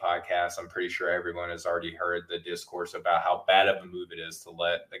NBA podcast. I'm pretty sure everyone has already heard the discourse about how bad of a move it is to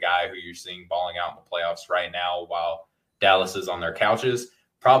let the guy who you're seeing balling out in the playoffs right now while Dallas is on their couches.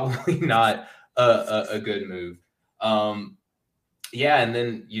 Probably not a good move. And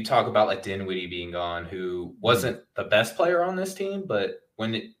then you talk about like Dinwiddie being gone, who wasn't the best player on this team, but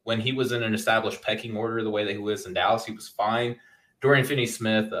when he was in an established pecking order the way that he was in Dallas, he was fine. Dorian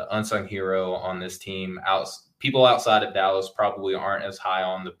Finney-Smith, an unsung hero on this team. People outside of Dallas probably aren't as high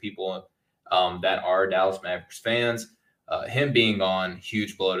on the people that are Dallas Mavericks fans. Him being gone,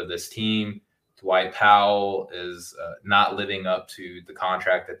 huge blow to this team. Dwight Powell is not living up to the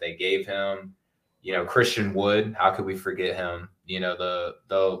contract that they gave him. You know, Christian Wood, how could we forget him? You know,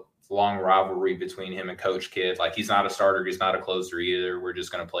 the long rivalry between him and Coach Kidd. Like, he's not a starter. He's not a closer either. We're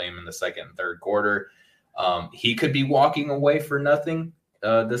just going to play him in the second and third quarter. He could be walking away for nothing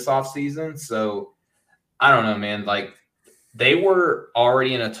this offseason. So I don't know, man. Like, they were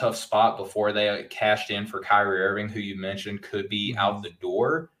already in a tough spot before they cashed in for Kyrie Irving, who you mentioned could be out the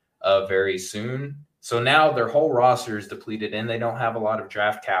door very soon. So now their whole roster is depleted and they don't have a lot of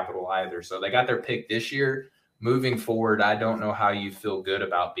draft capital either. So they got their pick this year. Moving forward, I don't know how you feel good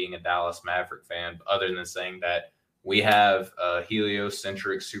about being a Dallas Maverick fan, other than saying that we have a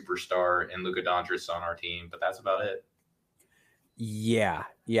heliocentric superstar in Luka Doncic on our team, but that's about it. Yeah.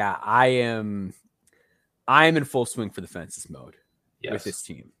 I am in full swing for the fences mode with this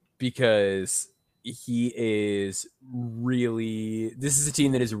team because he is really, this is a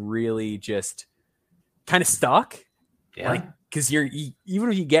team that is really just kind of stuck. Yeah. Like, because even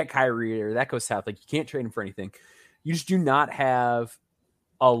if you get Kyrie or that goes south, like you can't trade him for anything. You just do not have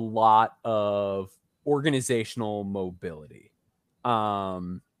a lot of organizational mobility.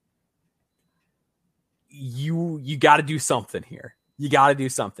 You got to do something here. You got to do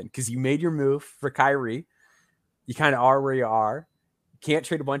something because you made your move for Kyrie. You kind of are where you are. You can't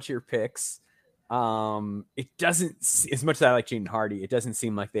trade a bunch of your picks. It doesn't, as much as I like Jaden Hardy, it doesn't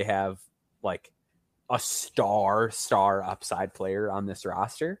seem like they have like a star upside player on this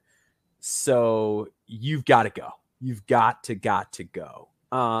roster. So you've got to go. You've got to go.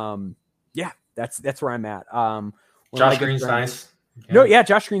 Yeah, that's where I'm at. Josh Green's nice. Yeah. No, yeah,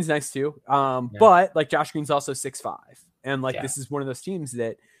 Josh Green's nice too. But like Josh Green's also 6'5", and like this is one of those teams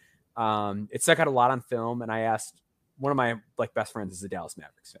that it stuck out a lot on film. And I asked one of my like best friends is a Dallas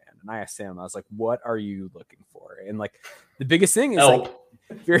Mavericks fan, and I asked him, I was like, "What are you looking for?" And like the biggest thing is like.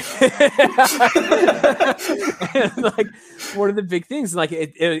 And like one of the big things, like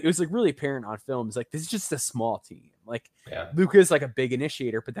it was like really apparent on film, is like this is just a small team. Like Luka's like a big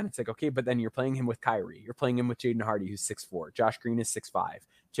initiator, but then it's like, okay, but then you're playing him with Kyrie, you're playing him with Jaden Hardy, who's 6'4", Josh Green is 6'5",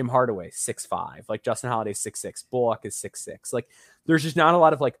 Jim Hardaway 6'5", like Justin Holiday 6'6", Bullock is 6'6". Like there's just not a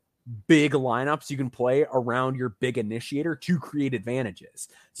lot of like big lineups you can play around your big initiator to create advantages.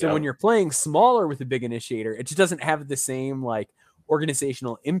 So when you're playing smaller with a big initiator, it just doesn't have the same like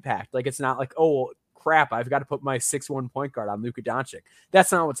organizational impact. Like it's not like, oh crap, I've got to put my 6'1" point guard on Luka Doncic.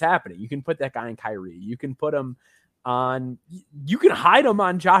 That's not what's happening. You can put that guy in Kyrie. You can put him on, you can hide him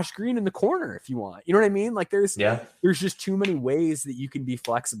on Josh Green in the corner if you want. You know what I mean? Like there's just too many ways that you can be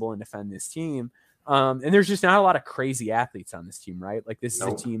flexible and defend this team. And there's just not a lot of crazy athletes on this team, right? Like this is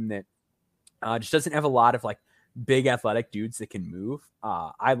a team that just doesn't have a lot of like big athletic dudes that can move.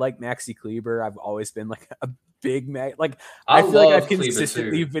 I like Maxi Kleber. I've always been like a big like I feel like I've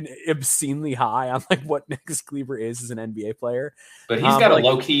consistently been obscenely high on like what Max Kleber is as an NBA player, but he's got a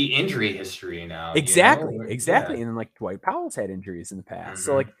low-key injury history now. Exactly. And then like Dwight Powell's had injuries in the past,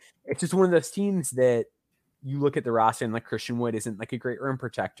 so like it's just one of those teams that you look at the roster and like Christian Wood isn't like a great rim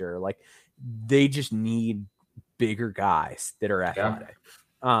protector. Like they just need bigger guys that are athletic.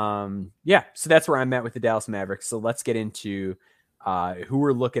 So that's where I'm at with the Dallas Mavericks. So let's get into who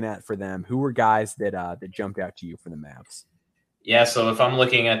we're looking at for them. Who were guys that jumped out to you for the Mavs? Yeah, so if I'm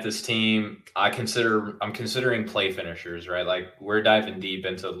looking at this team, I'm considering play finishers, right? Like we're diving deep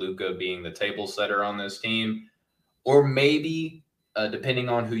into Luka being the table setter on this team, or maybe depending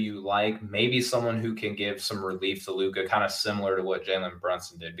on who you like, maybe someone who can give some relief to Luka, kind of similar to what Jalen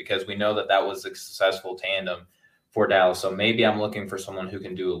Brunson did, because we know that was a successful tandem for Dallas. So maybe I'm looking for someone who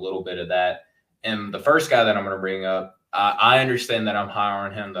can do a little bit of that. And the first guy that I'm going to bring up, I understand that I'm higher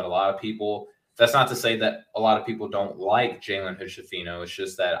on him than a lot of people. That's not to say that a lot of people don't like Jalen Hood-Schifino. It's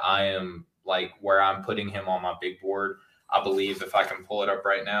just that I am like where I'm putting him on my big board. I believe if I can pull it up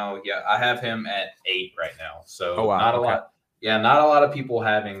right now, I have him at 8 right now. So not a lot. Yeah, not a lot of people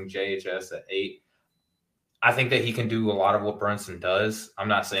having JHS at 8. I think that he can do a lot of what Brunson does. I'm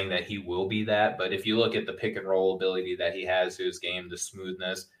not saying that he will be that, but if you look at the pick and roll ability that he has to his game, the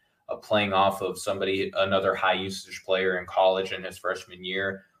smoothness of playing off of another high usage player in college in his freshman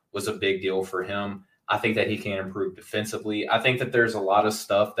year was a big deal for him. I think that he can improve defensively. I think that there's a lot of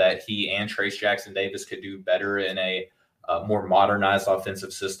stuff that he and Trace Jackson Davis could do better in a more modernized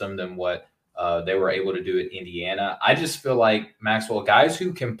offensive system than what they were able to do at Indiana. I just feel like Maxwell, guys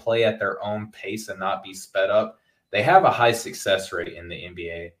who can play at their own pace and not be sped up, they have a high success rate in the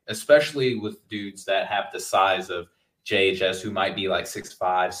NBA, especially with dudes that have the size of JHS, who might be like 6'5",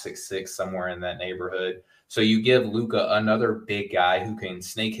 6'6", somewhere in that neighborhood. So you give Luka another big guy who can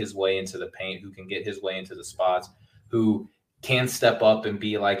snake his way into the paint, who can get his way into the spots, who can step up and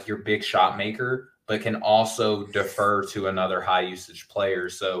be like your big shot maker, but can also defer to another high usage player.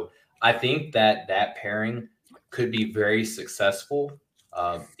 So I think that pairing could be very successful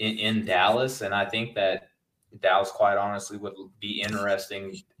in Dallas. And I think that Dallas, quite honestly, would be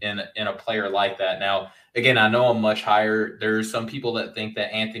interesting in a player like that. Now, again, I know I'm much higher. There's some people that think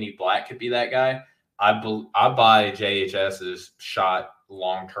that Anthony Black could be that guy. I buy JHS's shot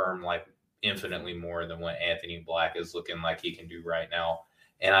long-term like infinitely more than what Anthony Black is looking like he can do right now.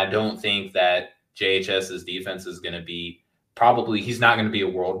 And I don't think that JHS's defense is going to be he's not going to be a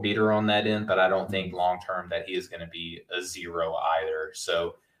world beater on that end, but I don't think long-term that he is going to be a zero either.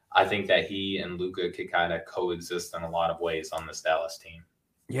 So I think that he and Luka could kind of coexist in a lot of ways on this Dallas team.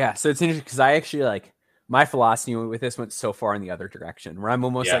 Yeah. So it's interesting because I actually my philosophy with this went so far in the other direction where I'm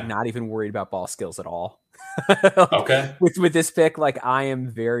almost like not even worried about ball skills at all. Like, okay. With this pick, like I am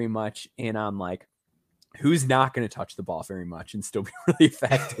very much in on like who's not going to touch the ball very much and still be really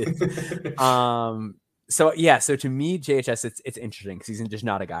effective. So to me, JHS, it's interesting because he's just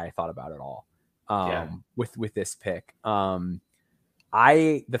not a guy I thought about at all. With this pick. The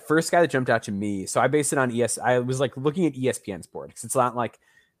first guy that jumped out to me, so I based it on I was like looking at ESPN's board because it's not like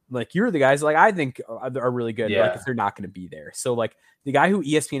you're the guys like I think are really good, like if they're not going to be there. So like the guy who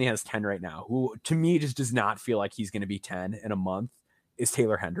ESPN has 10 right now, who to me just does not feel like he's going to be 10 in a month, is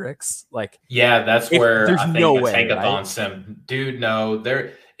Taylor Hendricks. Like, that's where there's I think no the way, tankathon right? sim, dude. No,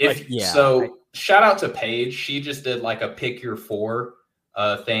 there. Shout out to Paige. She just did like a pick your 4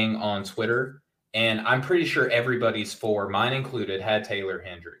 thing on Twitter, and I'm pretty sure everybody's 4, mine included, had Taylor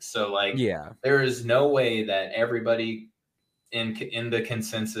Hendricks. So like, there is no way that everybody in the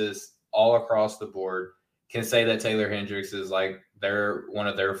consensus all across the board can say that Taylor Hendricks is like one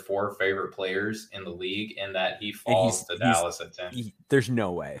of their 4 favorite players in the league, and that he falls to Dallas at 10. There's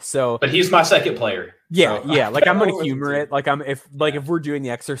no way. So, but he's my second player. Like I'm gonna humor it. Like if we're doing the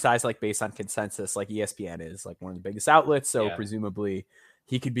exercise like based on consensus, like ESPN is like one of the biggest outlets, so presumably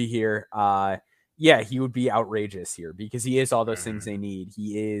he could be here. He would be outrageous here because he is all those things they need.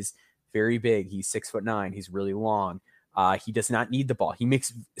 He is very big. He's 6'9". He's really long. He does not need the ball.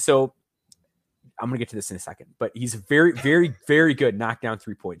 I'm going to get to this in a second, but he's a very, very, very good knockdown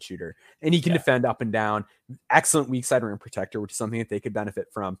 3-point shooter, and he can defend up and down. Excellent weak side rim protector, which is something that they could benefit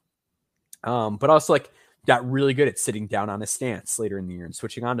from. But also like got really good at sitting down on his stance later in the year and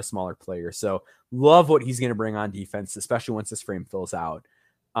switching on to smaller players. So love what he's going to bring on defense, especially once this frame fills out.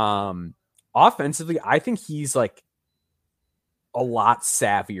 Offensively, I think he's like a lot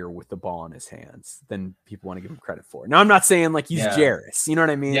savvier with the ball in his hands than people want to give him credit for. Now, I'm not saying like he's Jarris, you know what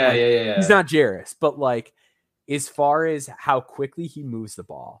I mean? He's not Jarris, but like as far as how quickly he moves the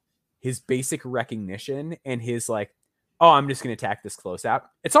ball, his basic recognition and his like, oh, I'm just going to attack this close out.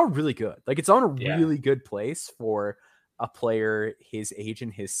 It's all really good. Like it's on a really good place for a player his age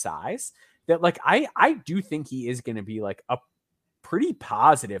and his size that like, I do think he is going to be like a pretty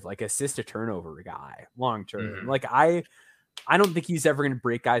positive, like assist to turnover guy long-term. Like I don't think he's ever going to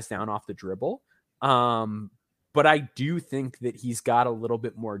break guys down off the dribble. But I do think that he's got a little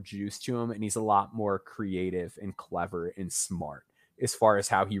bit more juice to him, and he's a lot more creative and clever and smart as far as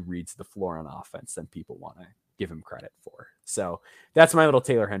how he reads the floor on offense than people want to give him credit for. So that's my little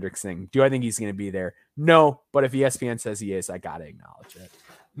Taylor Hendricks thing. Do I think he's going to be there? No, but if ESPN says he is, I got to acknowledge it.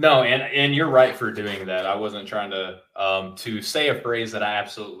 No, and you're right for doing that. I wasn't trying to say a phrase that I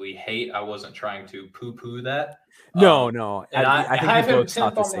absolutely hate. I wasn't trying to poo-poo that. No. And I think we both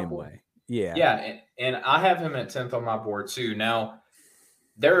thought the same way. Yeah. And I have him at 10th on my board too. Now,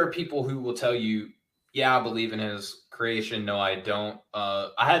 there are people who will tell you, I believe in his creation. No, I don't.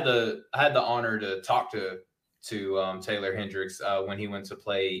 I had the honor to talk to Taylor Hendricks when he went to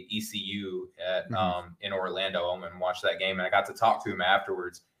play ECU at in Orlando. I went and watched that game, and I got to talk to him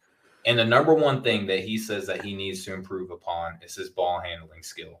afterwards. And the number one thing that he says that he needs to improve upon is his ball handling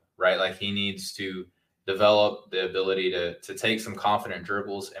skill, right? Like he needs to develop the ability to take some confident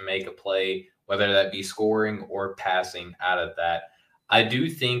dribbles and make a play, whether that be scoring or passing out of that. I do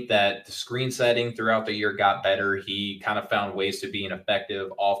think that the screen setting throughout the year got better. He kind of found ways to be an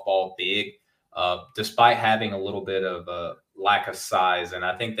effective off-ball big, despite having a little bit of a lack of size. And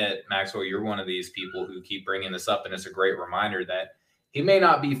I think that, Maxwell, you're one of these people who keep bringing this up, and it's a great reminder that he may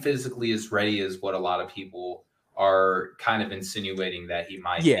not be physically as ready as what a lot of people are kind of insinuating that he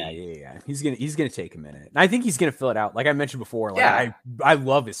might be. Yeah. He's gonna take a minute. And I think he's gonna fill it out. Like I mentioned before, like I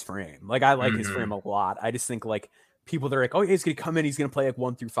love his frame. Like I like his frame a lot. I just think like people that are like, oh, he's gonna come in, he's gonna play like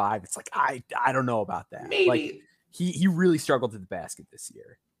 1 through 5. It's like I don't know about that. Maybe. Like he really struggled at the basket this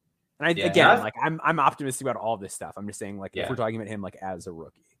year. And I'm optimistic about all this stuff. I'm just saying, like, if we're talking about him like as a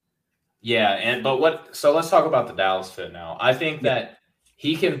rookie. So let's talk about the Dallas fit now. I think that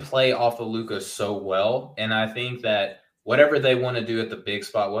he can play off of Luka so well, and I think that whatever they want to do at the big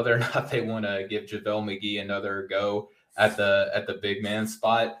spot, whether or not they want to give JaVale McGee another go at the big man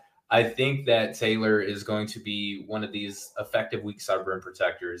spot, I think that Taylor is going to be one of these effective weak side rim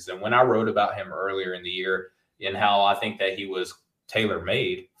protectors. And when I wrote about him earlier in the year and how I think that he was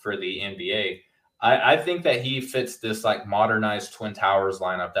tailor-made for the NBA, I think that he fits this like modernized Twin Towers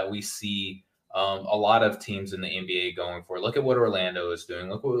lineup that we see a lot of teams in the NBA going for. Look at what Orlando is doing.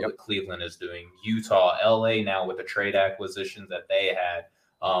 Look what Cleveland is doing. Utah, LA now with the trade acquisitions that they had,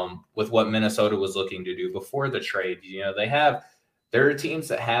 with what Minnesota was looking to do before the trade. You know, there are teams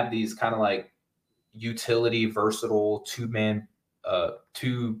that have these kind of like utility, versatile two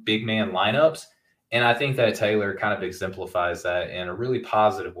big man lineups. And I think that Taylor kind of exemplifies that in a really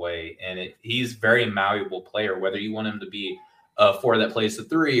positive way. And he's a very malleable player, whether you want him to be a 4 that plays the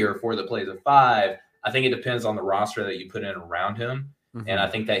 3 or a 4 that plays the 5. I think it depends on the roster that you put in around him. Mm-hmm. And I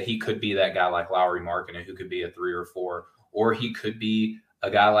think that he could be that guy like Lauri Markkanen, who could be a 3 or 4, or he could be a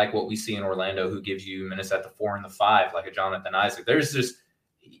guy like what we see in Orlando, who gives you minutes at the 4 and the 5, like a Jonathan Isaac. There's just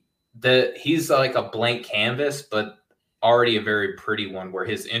he's like a blank canvas, but already a very pretty one, where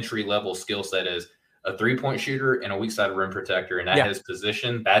his entry level skill set is a 3-point shooter and a weak side rim protector. And at his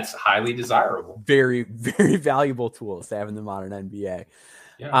position, that's highly desirable. Very, very valuable tools to have in the modern NBA.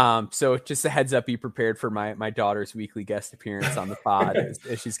 Yeah. So just a heads up, be prepared for my daughter's weekly guest appearance on the pod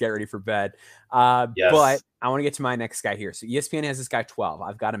as she's getting ready for bed. Yes. But I want to get to my next guy here. So ESPN has this guy 12.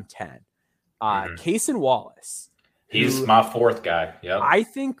 I've got him 10. Cason Wallace. He's my 4th guy. Yep. I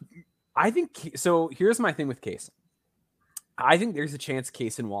think so. Here's my thing with Cason. I think there's a chance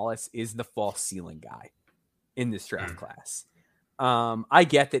Cason Wallace is the false ceiling guy in this draft class. I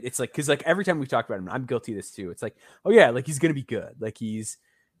get that it's like, cause like every time we talk about him, I'm guilty of this too. It's like, oh yeah, like he's going to be good. Like he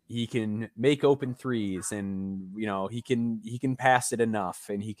can make open threes, and he can pass it enough,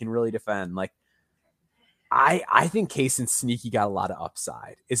 and he can really defend. Like I think Cason sneaky got a lot of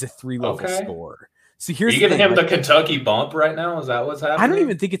upside as a 3-level scorer. So here's you giving him the Kentucky bump right now? Is that what's happening? I don't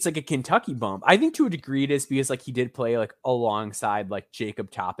even think it's like a Kentucky bump. I think to a degree it is, because like he did play like alongside like Jacob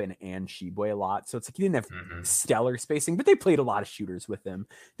Toppin and Sheboy a lot. So it's like he didn't have stellar spacing, but they played a lot of shooters with him.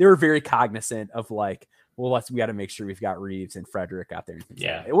 They were very cognizant of like, well, we got to make sure we've got Reeves and Frederick out there. And things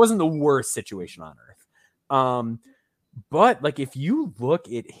like that. It wasn't the worst situation on earth. But like if you look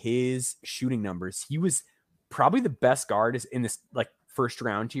at his shooting numbers, he was probably the best guard in this like first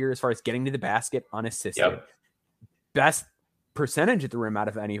round tier as far as getting to the basket unassisted. Yep. Best percentage at the rim out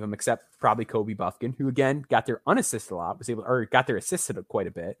of any of them, except probably Kobe Buffkin, who again got their unassisted a lot, got their assisted quite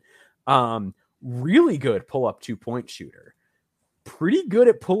a bit. Really good pull-up 2-point shooter. Pretty good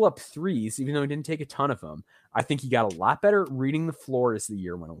at pull-up threes, even though he didn't take a ton of them. I think he got a lot better at reading the floor as the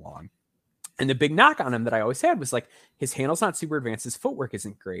year went along. And the big knock on him that I always had was like his handle's not super advanced, his footwork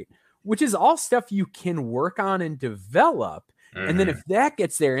isn't great, which is all stuff you can work on and develop. And then if that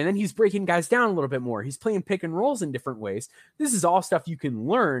gets there, and then he's breaking guys down a little bit more, he's playing pick and rolls in different ways. This is all stuff you can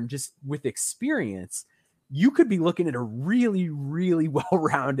learn just with experience. You could be looking at a really, really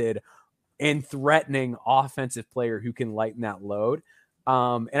well-rounded and threatening offensive player who can lighten that load.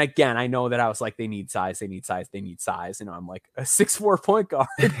 And again, I know that I was like, they need size. And I'm like a 6'4" point guard,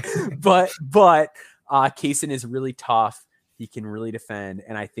 but Cason is really tough. He can really defend.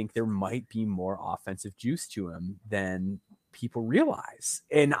 And I think there might be more offensive juice to him than people realize.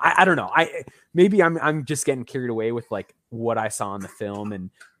 And I don't know. Maybe I'm just getting carried away with like what I saw in the film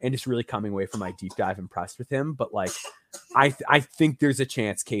and just really coming away from my deep dive impressed with him. But like, I think there's a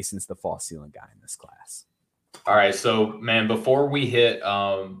chance Cason's the false ceiling guy in this class. All right. So man, before we hit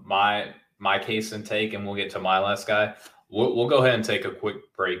my Cason take, and we'll get to my last guy, we'll go ahead and take a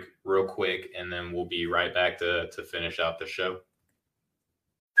quick break real quick, and then we'll be right back to finish out the show.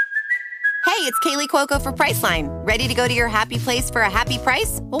 Hey, it's Kaylee Cuoco for Priceline. Ready to go to your happy place for a happy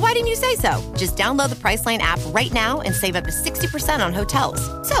price? Well, why didn't you say so? Just download the Priceline app right now and save up to 60% on hotels.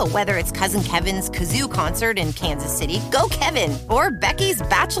 So whether it's Cousin Kevin's Kazoo Concert in Kansas City, go Kevin, or Becky's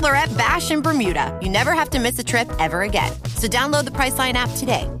Bachelorette Bash in Bermuda, you never have to miss a trip ever again. So download the Priceline app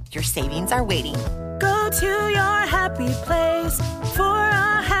today. Your savings are waiting. Go to your happy place for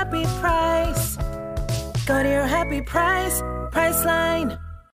a happy price. Go to your happy price, Priceline.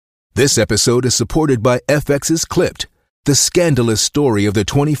 This episode is supported by FX's Clipped, the scandalous story of the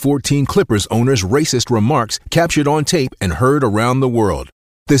 2014 Clippers owner's racist remarks captured on tape and heard around the world.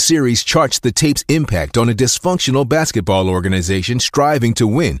 The series charts the tape's impact on a dysfunctional basketball organization striving to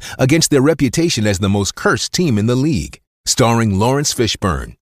win against their reputation as the most cursed team in the league. Starring Lawrence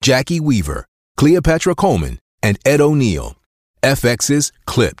Fishburne, Jackie Weaver, Cleopatra Coleman, and Ed O'Neill. FX's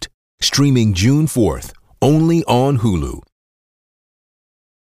Clipped, streaming June 4th, only on Hulu.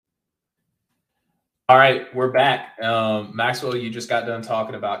 All right, we're back. Maxwell, you just got done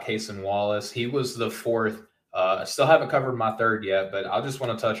talking about Cason Wallace. He was the 4th. I still haven't covered my 3rd yet, but I just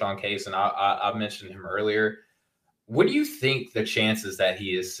want to touch on Cason. I mentioned him earlier. What do you think the chances that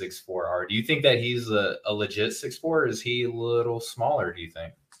he is 6'4" are? Do you think that he's a legit 6'4", or is he a little smaller, do you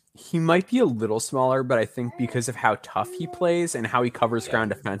think? He might be a little smaller, but I think because of how tough he plays and how he covers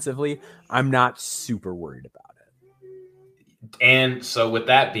ground defensively, I'm not super worried about it. And so with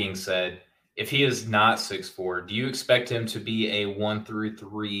that being said, if he is not 6'4", do you expect him to be a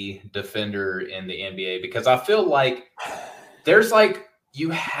 1-3 defender in the NBA? Because I feel like there's like, you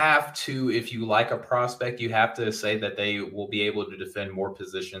have to, if you like a prospect, you have to say that they will be able to defend more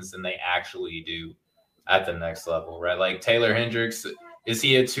positions than they actually do. at the next level, right? Like Taylor Hendricks, is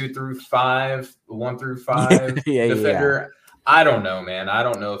he a 2 through 5, 1 through 5 defender? Yeah. I don't know, man. I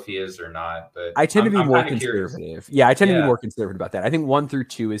don't know if he is or not, but I tend to be more conservative. Curious. Yeah, I tend to be more conservative about that. I think 1 through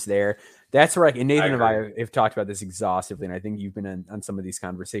 2 is there. That's where and Nathan and I have talked about this exhaustively, and I think you've been on some of these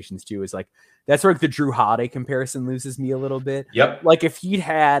conversations too, is like that's where the Drew Holiday comparison loses me a little bit. Yep. Like if he'd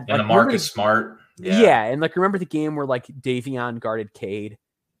had and the Marcus Smart. Yeah, and like remember the game where like Davion guarded Cade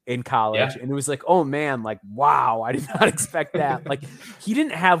in college, and it was like, oh man, like wow, I did not expect that. Like he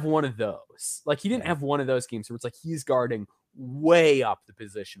didn't have one of those. Like he didn't have one of those games where it's like he's guarding way up the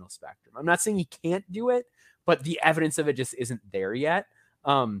positional spectrum. I'm not saying he can't do it, but the evidence of it just isn't there yet.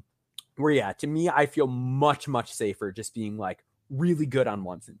 To me, I feel much, much safer just being like really good on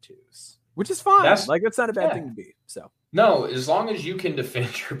 1s and 2s, which is fine. That's not a bad thing to be. So no, as long as you can defend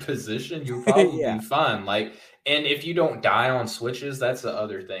your position, you'll probably be fine. Like, and if you don't die on switches, that's the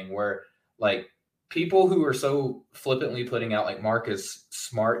other thing where like people who are so flippantly putting out like Marcus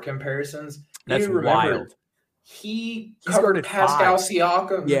Smart comparisons, that's wild. He covered Pascal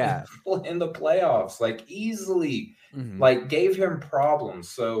Siakam in the playoffs, like easily, like gave him problems.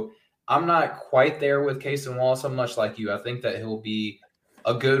 So I'm not quite there with Cason Wallace. I'm much like you. I think that he'll be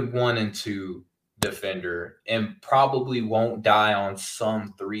a good 1 and 2 defender and probably won't die on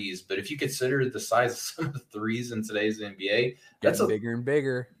some threes. But if you consider the size of some of the threes in today's NBA, that's bigger and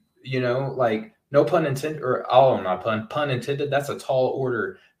bigger. Like no pun intended, pun intended. That's a tall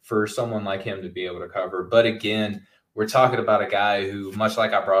order for someone like him to be able to cover. But again, we're talking about a guy who, much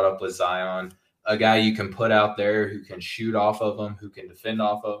like I brought up with Zion, a guy you can put out there who can shoot off of him, who can defend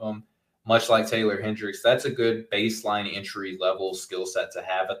off of him, much like Taylor Hendricks. That's a good baseline entry level skill set to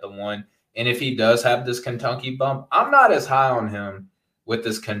have at the 1. And if he does have this Kentucky bump, I'm not as high on him with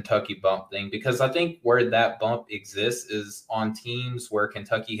this Kentucky bump thing because I think where that bump exists is on teams where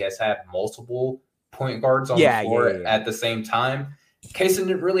Kentucky has had multiple point guards on the floor at the same time. Cason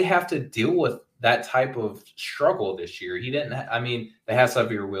didn't really have to deal with that type of struggle this year. He didn't. They have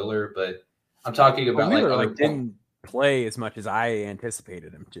Xavier Wheeler, but I'm talking about Wheeler didn't play as much as I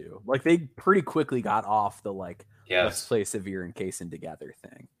anticipated him to. Like they pretty quickly got off the let's play Xavier and Cason together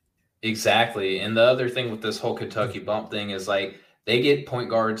thing. Exactly. And the other thing with this whole Kentucky bump thing is like they get point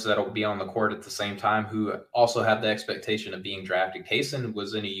guards that'll be on the court at the same time who also have the expectation of being drafted. Cason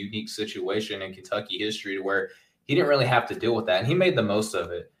was in a unique situation in Kentucky history to where he didn't really have to deal with that, and he made the most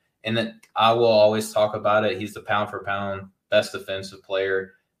of it. And then I will always talk about it. He's the pound-for-pound best defensive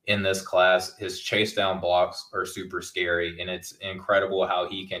player in this class. His chase down blocks are super scary, and it's incredible how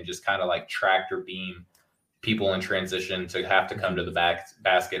he can just kind of like tractor beam people in transition to have to come to the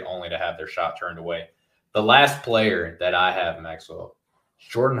basket only to have their shot turned away. The last player that I have, Maxwell,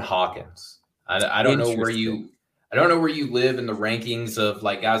 Jordan Hawkins. I don't know where you live in the rankings of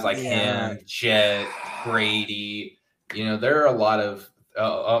like guys like him, Jet, Brady. There are a lot of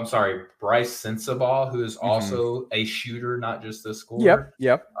Bryce Sensabaugh, who is also a shooter, not just a scorer.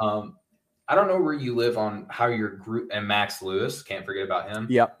 Yep. I don't know where you live on how your group, and Max Lewis, can't forget about him.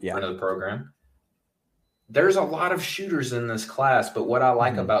 Friend of the program. There's a lot of shooters in this class, but what I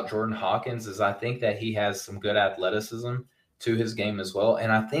like about Jordan Hawkins is I think that he has some good athleticism to his game as well,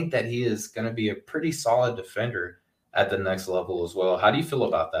 and I think that he is going to be a pretty solid defender at the next level as well. How do you feel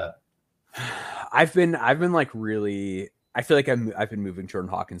about that? I've been like really. I feel like I've been moving Jordan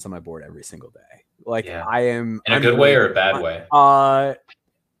Hawkins on my board every single day. Like I am in a good way or a bad way.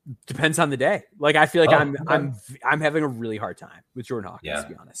 Depends on the day. Like I feel like I'm having a really hard time with Jordan Hawkins to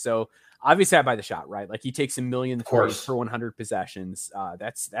be honest. So obviously I buy the shot, right? Like he takes 1 million threes for 100 possessions.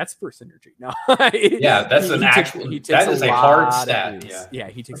 That's Spurs synergy. No, that's that is a hard stat. Yeah,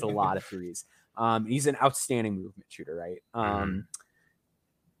 he takes a lot of threes. He's an outstanding movement shooter, right?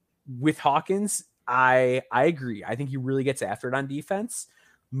 With Hawkins, I agree. I think he really gets after it on defense.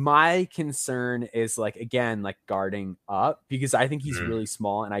 My concern is again, guarding up because I think he's really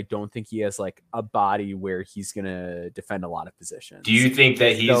small and I don't think he has a body where he's going to defend a lot of positions. Do you think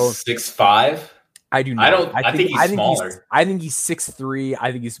that he's 6'5"? I do not. I think he's smaller. I think he's 6'3".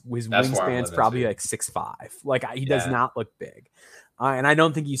 I think his wingspan's probably 6'5". He does not look big. And I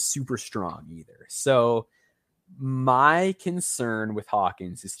don't think he's super strong either. So my concern with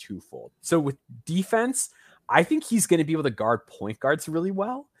Hawkins is twofold. So with defense, I think he's going to be able to guard point guards really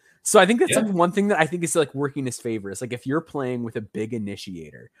well. So I think that's one thing that I think is working in his favor. Is if you're playing with a big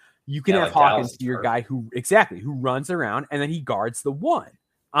initiator, you can have Hawkins be your guy who runs around and then he guards the one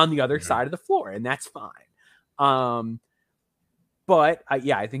on the other side of the floor, and that's fine. But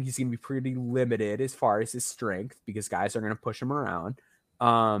I think he's going to be pretty limited as far as his strength because guys are going to push him around.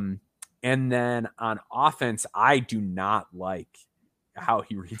 And then on offense, I do not like how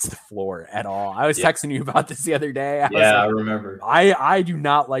he reads the floor at all. I was texting you about this the other day. I remember. I do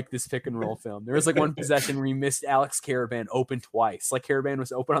not like this pick and roll film. There was like one possession where he missed Alex Caravan open twice. Like Caravan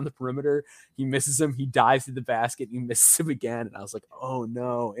was open on the perimeter. He misses him. He dives to the basket. And he misses him again. And I was like, oh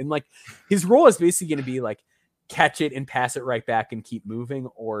no. And like his role is basically going to be like catch it and pass it right back and keep moving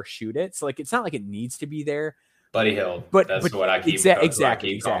or shoot it. So like, it's not like it needs to be there. Buddy Hield. But what I keep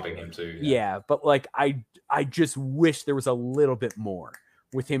exactly comping him to. Yeah. But like, I just wish there was a little bit more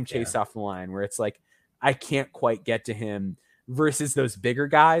with him chased off the line where it's like, I can't quite get to him versus those bigger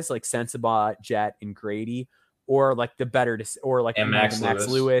guys like Sensabaugh, Jet, and Grady, or like the better, or like Max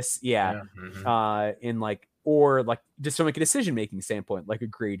Lewis. Yeah. In like, or like just from like a decision-making standpoint, like a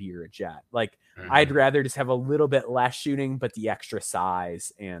Grady or a Jet. Like I'd rather just have a little bit less shooting, but the extra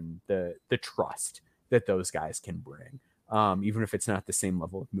size and the trust that those guys can bring. Even if it's not the same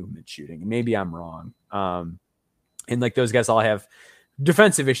level of movement shooting. Maybe I'm wrong. And like those guys all have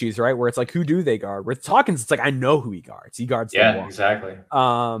defensive issues, right? Where it's like, who do they guard? With Hawkins, it's like, I know who he guards. He guards. Yeah, exactly.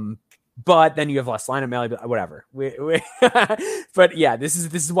 But then you have less lineup Mally, but whatever. But yeah, this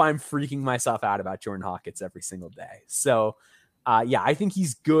is why I'm freaking myself out about Jordan Hawkins every single day. So I think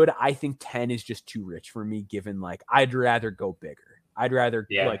he's good. I think 10 is just too rich for me, given like, I'd rather go bigger. I'd rather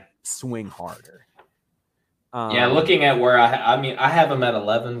like swing harder. Looking at where I have him at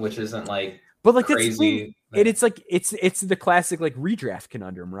 11, which isn't like, but like crazy. It's like it's the classic like redraft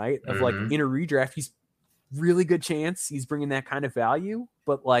conundrum, right? Of like in a redraft, he's really good chance he's bringing that kind of value,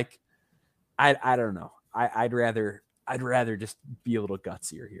 but like I don't know. I'd rather just be a little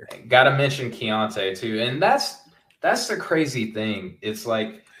gutsier here. Got to mention Keontae too, and that's the crazy thing. It's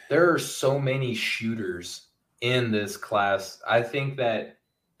like there are so many shooters in this class. I think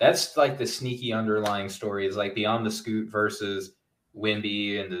that's like the sneaky underlying story is like beyond the Scoot versus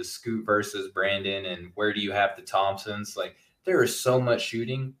Wemby and the Scoot versus Brandon and where do you have the Thompsons? Like there is so much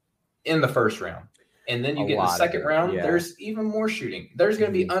shooting in the first round. And then you get in the second round, there's even more shooting. There's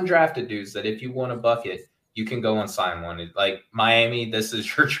going to be undrafted dudes that if you want a bucket, you can go and sign one. Like Miami, this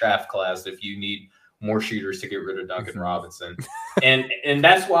is your draft class if you need more shooters to get rid of Duncan Robinson. And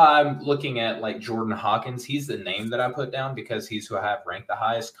that's why I'm looking at like Jordan Hawkins. He's the name that I put down because he's who I have ranked the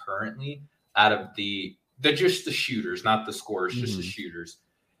highest currently out of the shooters, not the scorers, just the shooters.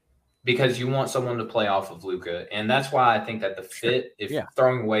 Because you want someone to play off of Luka. And that's why I think that the fit,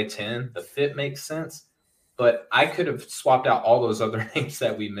 throwing away 10, the fit makes sense. But I could have swapped out all those other names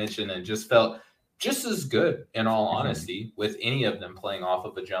that we mentioned and just felt just as good, in all honesty, with any of them playing off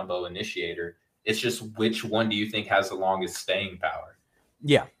of a jumbo initiator. It's just which one do you think has the longest staying power?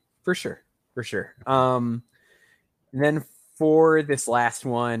 Yeah, for sure. And then for this last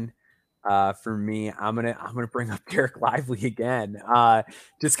one, for me, I'm gonna bring up Derek Lively again.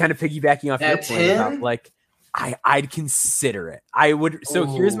 Just kind of piggybacking off your point about like I'd consider it. I would. So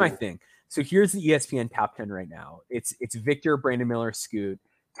here's my thing. So here's the ESPN top 10 right now. It's Victor, Brandon Miller, Scoot,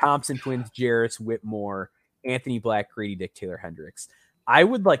 Thompson twins, Jarris, Whitmore, Anthony Black, Grady Dick, Taylor Hendricks. I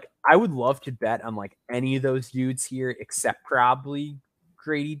would love to bet on like any of those dudes here, except probably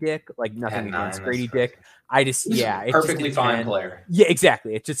Grady Dick. Like nothing against Grady Dick. I just it's perfectly just fine player. Yeah,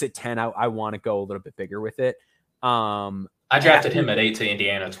 exactly. It's just at 10. I want to go a little bit bigger with it. I drafted him at 8 to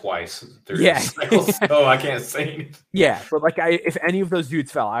Indiana twice. So I can't say anything. Yeah, but like if any of those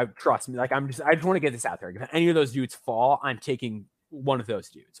dudes fell, I trust me. Like I just want to get this out there. If any of those dudes fall, I'm taking one of those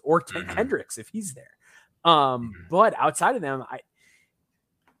dudes or Hendricks if he's there. But outside of them,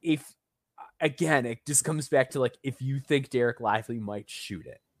 if again, it just comes back to like if you think Derek Lively might shoot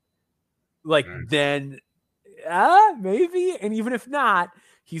it, like then maybe, and even if not,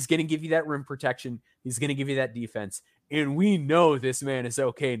 he's going to give you that rim protection. He's going to give you that defense. And we know this man is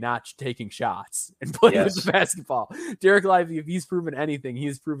okay not taking shots and playing with the basketball. Derek Lively, if he's proven anything, he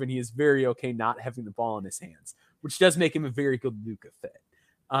has proven he is very okay not having the ball in his hands, which does make him a very good Luka fit.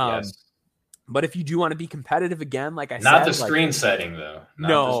 But if you do want to be competitive again, like I said, not the screen setting though.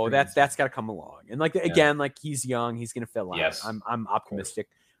 No, that's got to come along. And like again, like he's young, he's going to fill out. Yes, I'm optimistic.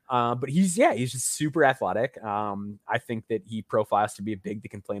 But he's just super athletic. I think that he profiles to be a big that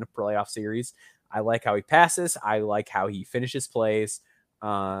can play in a playoff series. I like how he passes. I like how he finishes plays.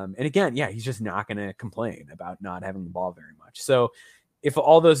 And again, he's just not going to complain about not having the ball very much. So if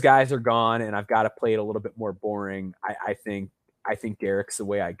all those guys are gone and I've got to play it a little bit more boring, I think Derek's the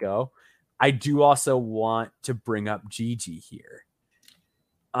way I go. I do also want to bring up Gigi here.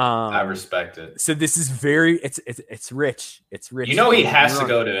 I respect it. So this is very it's rich. It's rich. You know, he has to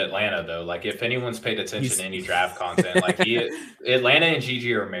go to Atlanta though. Like if anyone's paid attention to any draft content, like Atlanta and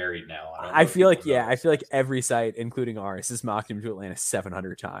Gigi are married now. I feel like every site, including ours, has mocked him to Atlanta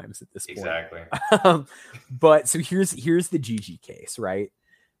 700 times at this point. Exactly. But so here's the Gigi case, right?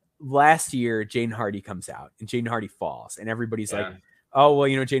 Last year, Jaden Hardy comes out and Jaden Hardy falls, and everybody's like, oh, well,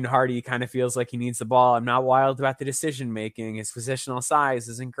 Jaden Hardy kind of feels like he needs the ball. I'm not wild about the decision making. His positional size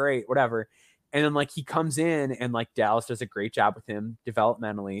isn't great, whatever. And then like he comes in and like Dallas does a great job with him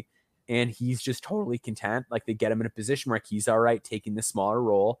developmentally, and he's just totally content. Like they get him in a position where he's all right taking the smaller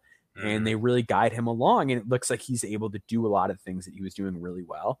role, and they really guide him along. And it looks like he's able to do a lot of things that he was doing really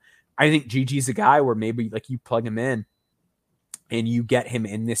well. I think Gigi's a guy where maybe like you plug him in and you get him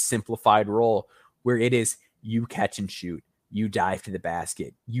in this simplified role where it is you catch and shoot. You dive to the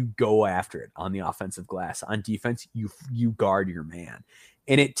basket, you go after it on the offensive glass. On defense, you guard your man.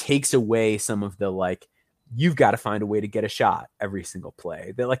 And it takes away some of the like, you've got to find a way to get a shot every single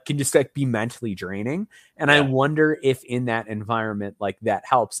play that like can just like be mentally draining. And I wonder if in that environment, like that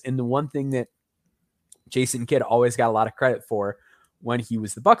helps. And the one thing that Jason Kidd always got a lot of credit for when he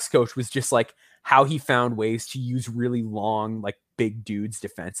was the Bucks coach was just like how he found ways to use really long, like big dudes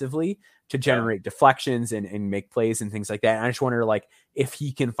defensively to generate deflections and make plays and things like that. And I just wonder like if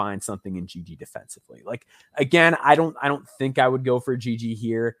he can find something in Gigi defensively. Like, again, I don't think I would go for Gigi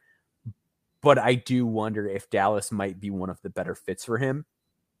here, but I do wonder if Dallas might be one of the better fits for him,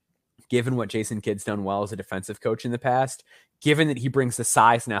 given what Jason Kidd's done well as a defensive coach in the past, given that he brings the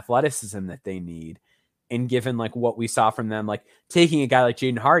size and athleticism that they need. And given like what we saw from them, like taking a guy like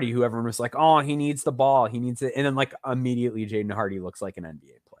Jaden Hardy, who everyone was like, oh, he needs the ball. He needs it. And then like immediately Jaden Hardy looks like an NBA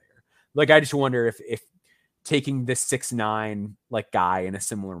player. Like, I just wonder if taking this 6'9" like guy in a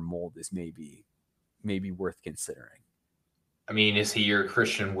similar mold is maybe worth considering. I mean, is he your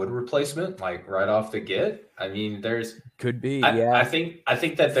Christian Wood replacement? Like right off the get? I mean, could be. I think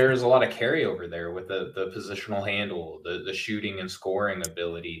that there's a lot of carryover there with the positional handle, the shooting and scoring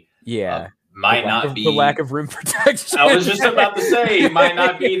ability. Yeah. Might not be the lack of rim protection. I was just about to say, might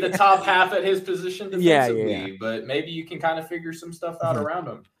not be the top half at his position defensively, but maybe you can kind of figure some stuff out around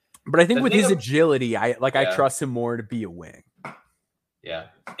him. But I think with his agility, I trust him more to be a wing. Yeah,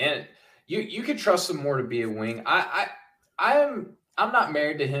 and you could trust him more to be a wing. I'm not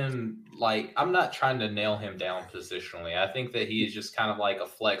married to him. Like, I'm not trying to nail him down positionally. I think that he is just kind of like a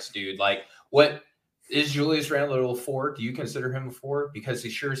flex dude. Like, what is Julius Randle a 4? Do you consider him a 4? Because he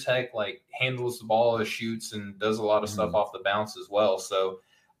sure as heck like handles the ball, shoots, and does a lot of stuff off the bounce as well. So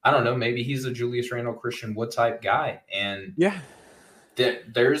I don't know. Maybe he's a Julius Randle, Christian Wood type guy. And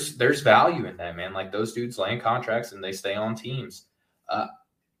there's value in that, man. Like those dudes land contracts and they stay on teams.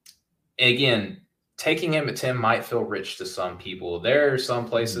 Again, taking him at 10 might feel rich to some people. There are some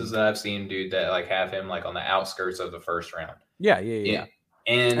places that I've seen, dude, that like have him like on the outskirts of the first round. Yeah.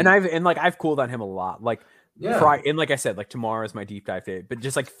 And I've cooled on him a lot. Like, and like I said, like tomorrow is my deep dive day, but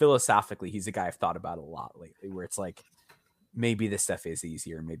just like philosophically, he's a guy I've thought about a lot lately, where it's like maybe this stuff is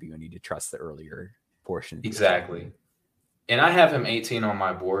easier. Maybe you need to trust the earlier portion. Exactly. And I have him 18 on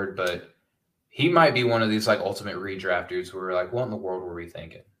my board, but he might be one of these like ultimate redraft dudes who are like, what in the world were we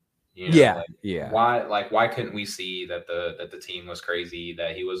thinking? Why couldn't we see that the team was crazy,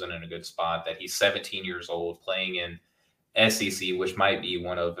 that he wasn't in a good spot, that he's 17 years old playing in SEC, which might be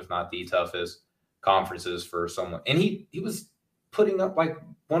one of, if not the toughest conferences for someone. And he was putting up like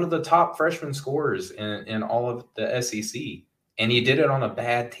one of the top freshman scorers in all of the SEC, and he did it on a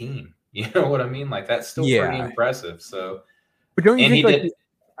bad team. You know what I mean? Like that's still pretty impressive. So, but don't you think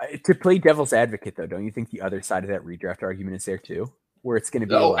to play devil's advocate though, don't you think the other side of that redraft argument is there too? Where it's going to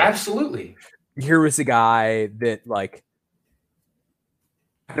be absolutely. Here was a guy that like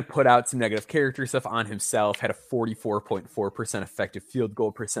kind of put out some negative character stuff on himself, had a 44.4% effective field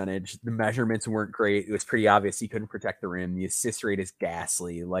goal percentage. The measurements weren't great. It was pretty obvious he couldn't protect the rim. The assist rate is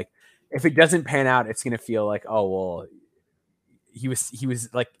ghastly. Like if it doesn't pan out, it's going to feel like, oh, well, he was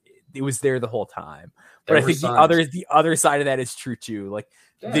like, it was there the whole time. But I think the other side of that is true too. Like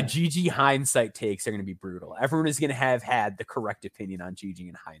the Gigi hindsight takes are going to be brutal. Everyone is going to have had the correct opinion on Gigi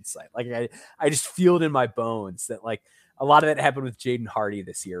in hindsight. Like I just feel it in my bones that like a lot of that happened with Jaden Hardy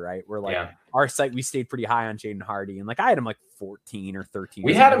this year, right? Where like our site, we stayed pretty high on Jaden Hardy, and like I had him like 14 or 13.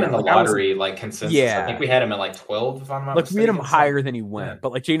 We had him in the lottery, like consensus. Yeah. I think we had him at like 12, if I'm not mistaken. We had him higher than he went,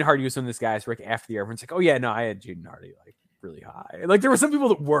 but like Jaden Hardy was one of those guys where like after the year, everyone's like, oh yeah, no, I had Jaden Hardy like really high. Like there were some people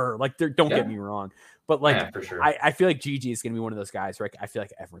that were like, don't get me wrong, but like for sure. I feel like Gigi is going to be one of those guys where I feel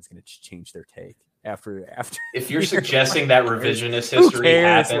like everyone's going to change their take after. If you're suggesting that revisionist history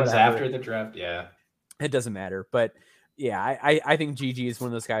happens after the draft, it doesn't matter. But I think GG is one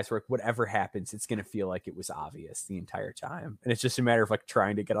of those guys where whatever happens, it's going to feel like it was obvious the entire time. And it's just a matter of like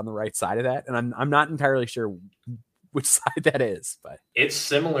trying to get on the right side of that. And I'm not entirely sure which side that is, but it's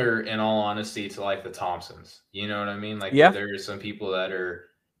similar in all honesty to like the Thompsons. You know what I mean? Like there's some people that are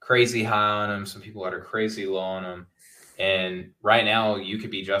crazy high on them, some people that are crazy low on them. And right now you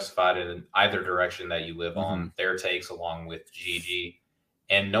could be justified in either direction that you live on their takes along with GG.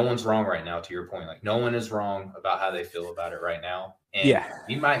 And no one's wrong right now, to your point. Like, no one is wrong about how they feel about it right now. And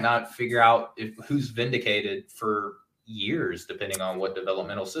you might not figure out who's vindicated for years, depending on what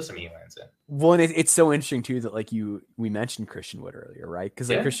developmental system he lands in. Well, and it's so interesting, too, that, like, we mentioned Christian Wood earlier, right? Because,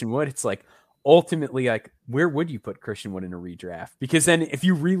 like, Christian Wood, it's like, ultimately, like, where would you put Christian Wood in a redraft? Because then if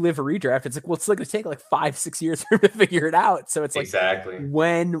you relive a redraft, it's like, well, it's like going to take, like, 5-6 years for him to figure it out. So it's like,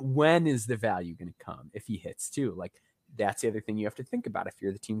 when is the value going to come if he hits, too? Like, that's the other thing you have to think about if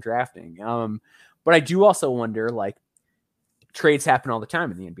you're the team drafting. But I do also wonder, like, trades happen all the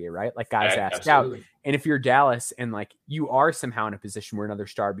time in the NBA, right? Like guys asked out. And if you're Dallas and like you are somehow in a position where another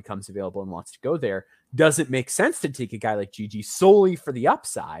star becomes available and wants to go there, does it make sense to take a guy like GG solely for the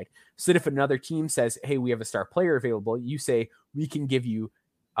upside? So that if another team says, hey, we have a star player available, you say, we can give you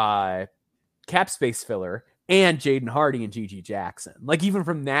cap space filler and Jaden Hardy and GG Jackson. Like even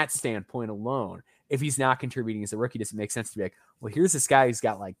from that standpoint alone, if he's not contributing as a rookie, does it make sense to be like, well, here's this guy who's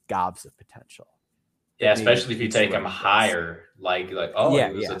got like gobs of potential. Yeah, especially if you take him higher, like he was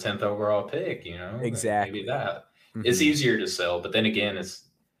a 10th overall pick, you know? Exactly. Maybe that. It's easier to sell. But then again, it's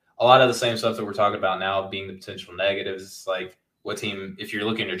a lot of the same stuff that we're talking about now being the potential negatives. It's like what team, if you're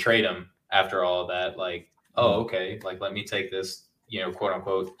looking to trade him after all of that, like, okay, like let me take this, you know, quote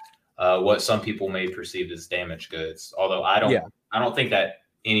unquote, what some people may perceive as damaged goods. Although I don't think that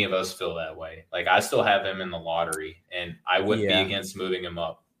any of us feel that way. Like I still have him in the lottery and I wouldn't be against moving him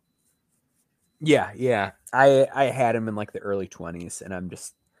up. Yeah. I had him in like the early 20s and I'm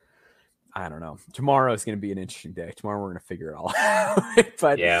just, I don't know. Tomorrow is going to be an interesting day. Tomorrow we're going to figure it all out.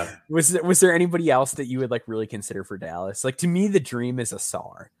 But was there anybody else that you would like really consider for Dallas? Like to me, the dream is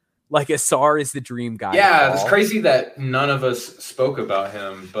Asar. Like Asar is the dream guy. Yeah, it's crazy that none of us spoke about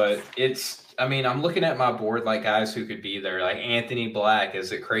him, but I'm looking at my board like guys who could be there. Like Anthony Black.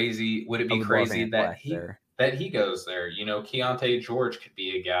 Is it crazy? Would it be crazy that he goes there? You know, Keontae George could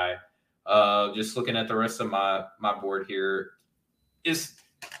be a guy. Just looking at the rest of my board here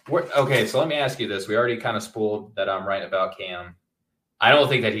okay. So let me ask you this. We already kind of spoiled that I'm right about Cam. I don't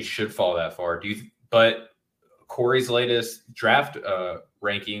think that he should fall that far. But Corey's latest draft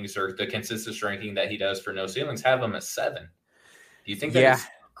rankings or the consensus ranking that he does for no ceilings have him at 7. Do you think that it's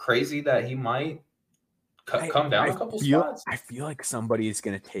crazy that he might come down a couple spots? I feel like somebody is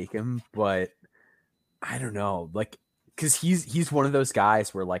going to take him, but I don't know. Like, because he's one of those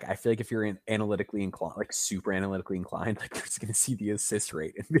guys where like I feel like if you're analytically inclined, like super analytically inclined, like you're just gonna see the assist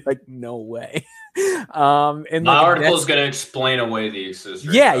rate and be like, no way. And my article is gonna explain away the assist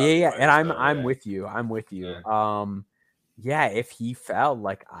rate. Yeah. And I'm with you. Yeah. If he fell,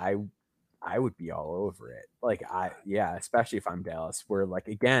 like I would be all over it. Like especially if I'm Dallas, where like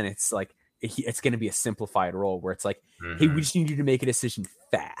again, it's like it's going to be a simplified role where it's like, hey, we just need you to make a decision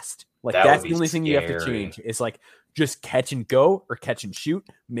fast. Like that's the only thing you have to change is like just catch and go or catch and shoot.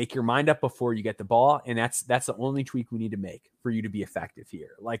 Make your mind up before you get the ball, and that's the only tweak we need to make for you to be effective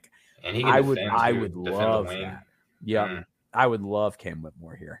here. Like, and I would love that. Yeah, I would love Cam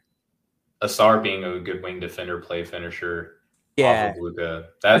Whitmore here. Asar being a good wing defender, play finisher. Yeah, off of Luka.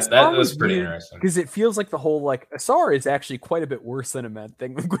 That was pretty interesting because it feels like the whole like Asar is actually quite a bit worse than a Ahmed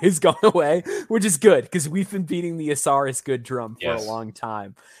thing when Quay's gone away, which is good because we've been beating the Asar is good drum for a long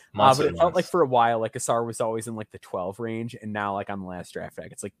time. But it felt like for a while, like Asar was always in like the 12 range, and now like on the last draft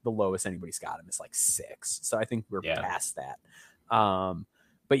deck, it's like the lowest anybody's got him is like 6. So I think we're past that.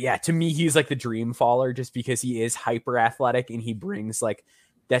 But yeah, to me, he's like the dream faller just because he is hyper athletic and he brings like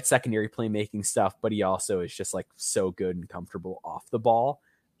that secondary playmaking stuff, but he also is just like so good and comfortable off the ball.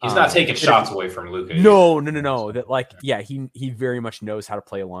 He's not taking shots away from Luka. No. That like, he very much knows how to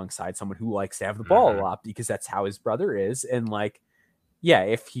play alongside someone who likes to have the ball a lot because that's how his brother is. And like,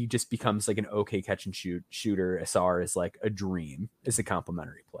 if he just becomes like an okay catch and shooter, Asar is like a dream as a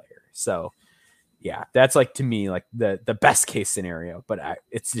complimentary player. So that's like to me, like the best case scenario, but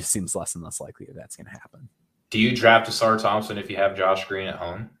it just seems less and less likely that that's going to happen. Do you draft Asar Thompson if you have Josh Green at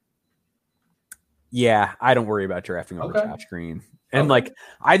home? Yeah, I don't worry about drafting over Josh Green. And like,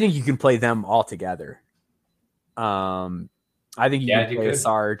 I think you can play them all together. I think you can play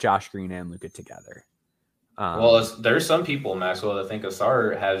Asar, Josh Green, and Luka together. Well, there's some people, Maxwell, that think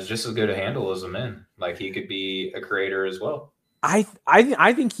Asar has just as good a handle as a man. Like he could be a creator as well. I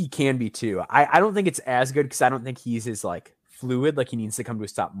think he can be too. I don't think it's as good because I don't think he's as like fluid. Like he needs to come to a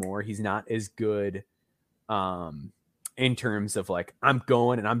stop more. He's not as good in terms of like I'm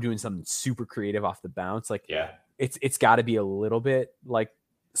going and I'm doing something super creative off the bounce. Like it's got to be a little bit like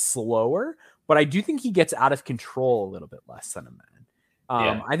slower, but I do think he gets out of control a little bit less than a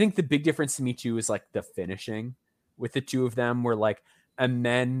man. I think the big difference to me too is like the finishing with the two of them, where like a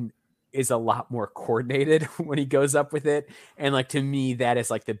man is a lot more coordinated when he goes up with it. And like, to me, that is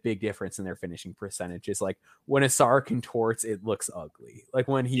like the big difference in their finishing percentage is like when Asar contorts, it looks ugly. Like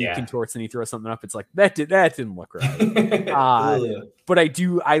when he contorts and he throws something up, it's like, that didn't look right. But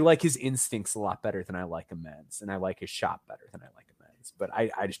I like his instincts a lot better than I like Amen's, and I like his shot better than I like Amen's, but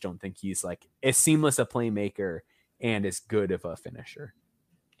I just don't think he's like as seamless a playmaker and as good of a finisher.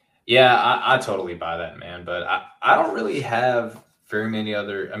 Yeah, I totally buy that, man. But I don't really have very many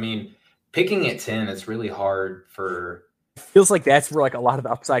other, I mean, picking at 10, it's really hard for. Feels like that's where like a lot of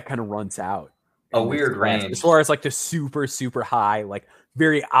the upside kind of runs out. A weird range. As far as like the super, super high, like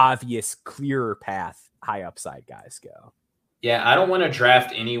very obvious, clearer path, high upside guys go. Yeah, I don't want to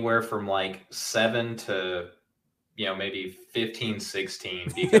draft anywhere from like 7 to, maybe 15,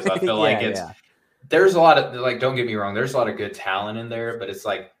 16, because I feel like there's a lot of, like, don't get me wrong, there's a lot of good talent in there, but it's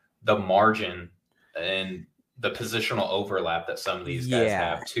like the margin and the positional overlap that some of these guys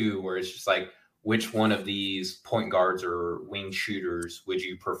have too, where it's just like, which one of these point guards or wing shooters would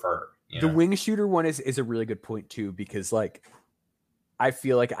you prefer? The wing shooter one is a really good point too, because like, I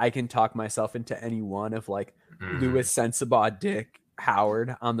feel like I can talk myself into any one of like Lewis, Sensabaugh, Dick,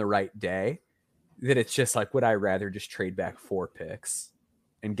 Howard on the right day, that it's just like, would I rather just trade back 4 picks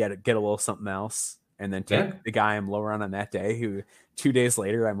and get a little something else, and then take the guy I'm lower on that day, who 2 days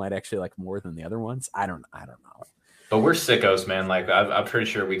later I might actually like more than the other ones. I don't know. But we're sickos, man. Like I'm pretty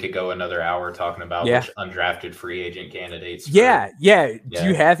sure we could go another hour talking about which undrafted free agent candidates. Do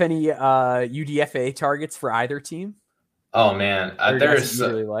you have any UDFA targets for either team? Oh man, there's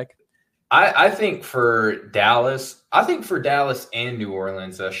really like. I think for Dallas, and New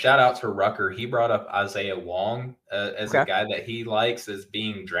Orleans, shout out to Rucker. He brought up Isaiah Wong as a guy that he likes as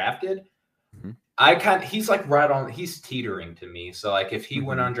being drafted. He's like he's teetering to me. So like if he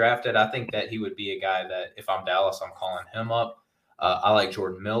went undrafted, I think that he would be a guy that if I'm Dallas, I'm calling him up. I like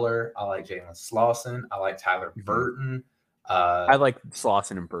Jordan Miller. I like Jalen Slauson. I like Tyler Burton. I like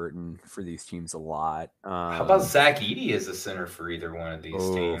Slauson and Burton for these teams a lot. How about Zach Edey as a center for either one of these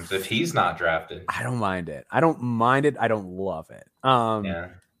teams if he's not drafted? I don't mind it. I don't love it. I'm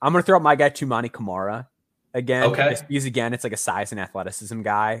going to throw out my guy, Tumani Kamara. Again, because again, it's like a size and athleticism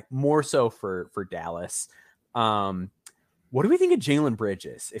guy, more so for Dallas. What do we think of Jalen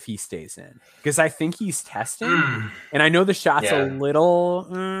Bridges if he stays in? Because I think he's testing, and I know the shot's a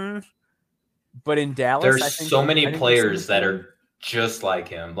little, but in Dallas, there's I think, so many players that are just like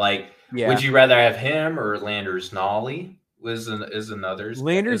him. Like, would you rather have him or Landers Nolly? Is another.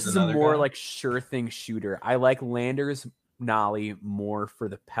 Landers is a more guy? like sure thing shooter. I like Landers Nolly more for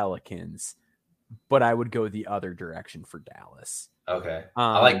the Pelicans, but I would go the other direction for Dallas. Okay.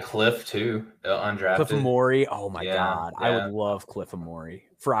 I like Cliff too, undrafted. Cliff Amore. Oh my God. I would love Cliff Amore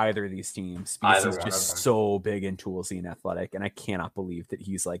for either of these teams, because he's just so big and toolsy and athletic. And I cannot believe that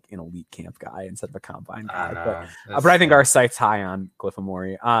he's like an elite camp guy instead of a combine guy. But I think our site's high on Cliff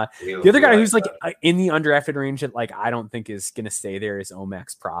Amore. The other guy who's like in the undrafted range that like I don't think is going to stay there is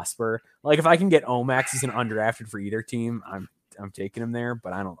Omax Prosper. Like if I can get Omax as an undrafted for either team, I'm taking him there,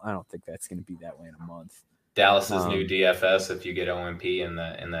 but I don't think that's going to be that way in a month. Dallas's new DFS, if you get OMP in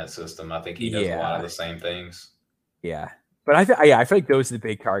that system, I think he does a lot of the same things. Yeah. But I feel like those are the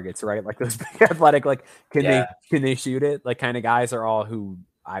big targets, right? Like those big athletic, like can they shoot it? Like kind of guys are all who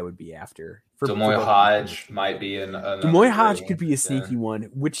I would be after. Demoy Hodge might be Demoy Hodge could be a sneaky one.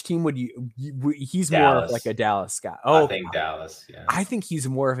 Which team would you he's Dallas. More of like a Dallas guy. I think Dallas, I think he's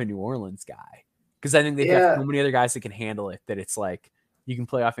more of a New Orleans guy. Because I think they have so many other guys that can handle it that it's like you can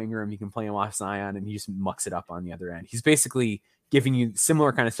play off Ingram, you can play him off Zion, and he just mucks it up on the other end. He's basically giving you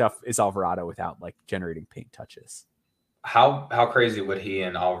similar kind of stuff as Alvarado without like generating paint touches. How crazy would he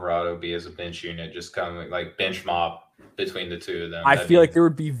and Alvarado be as a bench unit, just kind of like bench mob between the two of them? I feel like there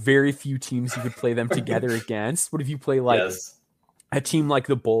would be very few teams you could play them together against. What if you play like a team like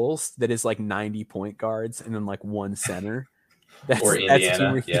the Bulls that is like 90 point guards and then like one center? That's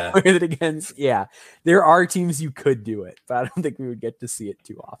Indiana, a team we it against. Yeah, there are teams you could do it, but I don't think we would get to see it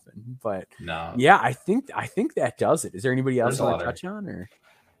too often. But I think that does it. Is there anybody else you want to touch on? Or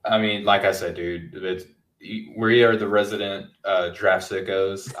I mean, like I said, dude, we are the resident draft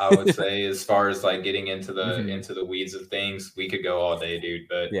sickos. I would say, as far as like getting into the weeds of things, we could go all day, dude.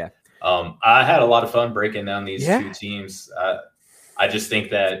 But I had a lot of fun breaking down these two teams. I just think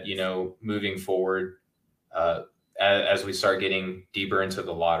that, moving forward, as we start getting deeper into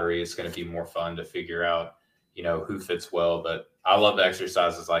the lottery, it's going to be more fun to figure out, who fits well. But I love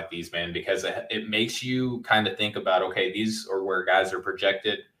exercises like these, man, because it makes you kind of think about, okay, these are where guys are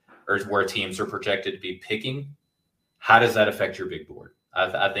projected or where teams are projected to be picking. How does that affect your big board?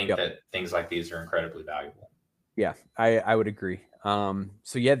 I think that things like these are incredibly valuable. Yeah, I would agree.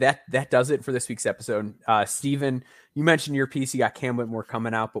 So yeah, that does it for this week's episode. Steven, you mentioned your piece. You got Cam Whitmore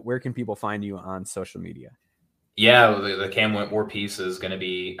coming out, but where can people find you on social media? Yeah, the Cam Whitmore piece is going to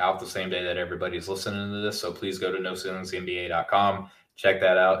be out the same day that everybody's listening to this. So please go to NoCeilingsNBA.com. Check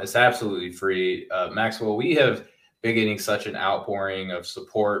that out. It's absolutely free. Maxwell, we have been getting such an outpouring of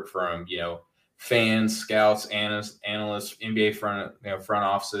support from, fans, scouts, analysts, NBA front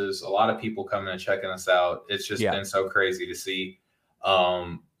offices, a lot of people coming and checking us out. It's just been so crazy to see.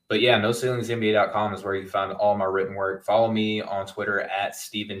 But yeah, NoCeilingsNBA.com is where you find all my written work. Follow me on Twitter at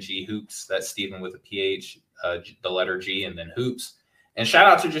Stephen G Hoops. That's Stephen with a PH, the letter G, and then Hoops. And shout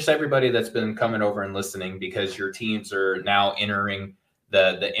out to just everybody that's been coming over and listening, because your teams are now entering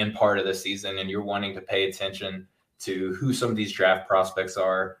the end part of the season and you're wanting to pay attention to who some of these draft prospects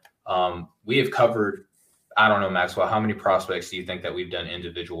are. We have covered, I don't know, Maxwell, how many prospects do you think that we've done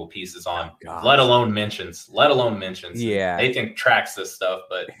individual pieces on, let alone mentions? Yeah. Nathan tracks this stuff,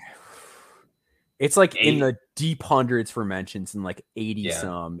 but it's like in the deep hundreds for mentions and like 80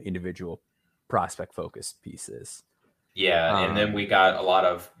 some individual prospect focused pieces. Yeah. And then we got a lot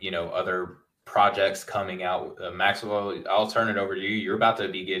of, other projects coming out. Maxwell, I'll turn it over to you. You're about to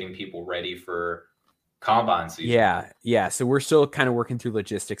be getting people ready for combine season. Yeah. So we're still kind of working through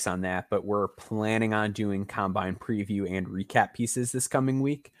logistics on that, but we're planning on doing combine preview and recap pieces this coming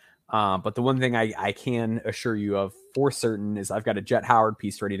week. But the one thing I can assure you of for certain is I've got a Jet Howard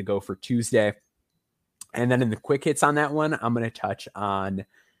piece ready to go for Tuesday. And then in the quick hits on that one, I'm going to touch on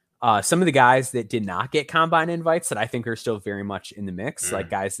some of the guys that did not get combine invites that I think are still very much in the mix. Like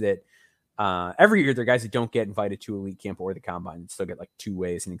guys that every year, they're guys that don't get invited to elite camp or the combine and still get like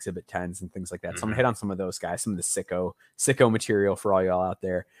 2-ways and exhibit 10s and things like that. So I'm gonna hit on some of those guys, some of the sicko material for all y'all out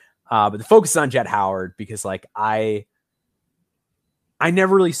there. But the focus is on Jet Howard because like I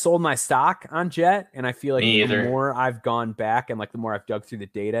never really sold my stock on Jet. And I feel like the more I've gone back and like the more I've dug through the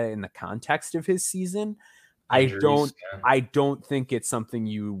data in the context of his season, I don't think it's something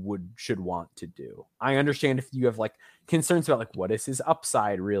you should want to do. I understand if you have like concerns about like what is his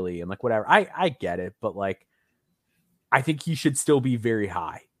upside really and like whatever. I get it, but like I think he should still be very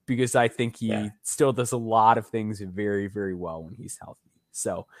high because I think he still does a lot of things very, very well when he's healthy.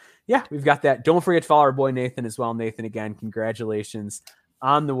 So yeah, we've got that. Don't forget to follow our boy Nathan as well. Nathan, again, congratulations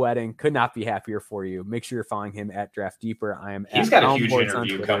on the wedding. Could not be happier for you. Make sure you're following him at Draft Deeper. He's got a huge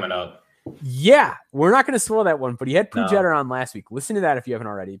interview coming up. Yeah, we're not going to spoil that one, but he had Pooh Jetter on last week. Listen to that if you haven't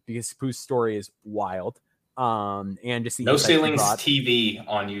already, because Pooh's story is wild. And just see No Ceilings TV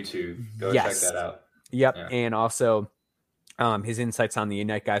on YouTube. Go check that out. Yep, yeah. And also his insights on the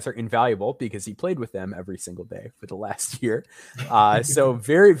Ignite guys are invaluable because he played with them every single day for the last year. So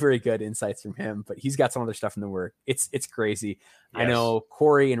very, very good insights from him. But he's got some other stuff in the work. It's crazy. Yes. I know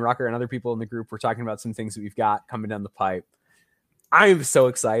Corey and Rucker and other people in the group were talking about some things that we've got coming down the pipe. I am so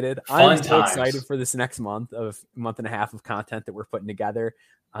excited. I'm so excited for this next month and a half of content that we're putting together.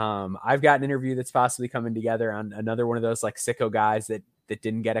 I've got an interview that's possibly coming together on another one of those like sicko guys that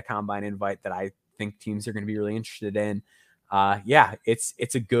didn't get a combine invite that I think teams are going to be really interested in.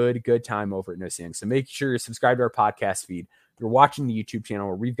 It's a good time over at No Ceilings. So make sure you're subscribed to our podcast feed. You're watching the YouTube channel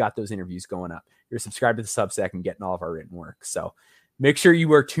where we've got those interviews going up. You're subscribed to the Substack and getting all of our written work. So make sure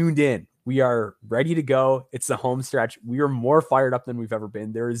you are tuned in. We are ready to go. It's the home stretch. We are more fired up than we've ever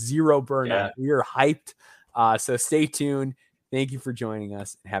been. There is zero burnout. Yeah. We are hyped. So stay tuned. Thank you for joining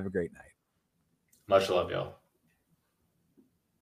us and have a great night. Much love, y'all.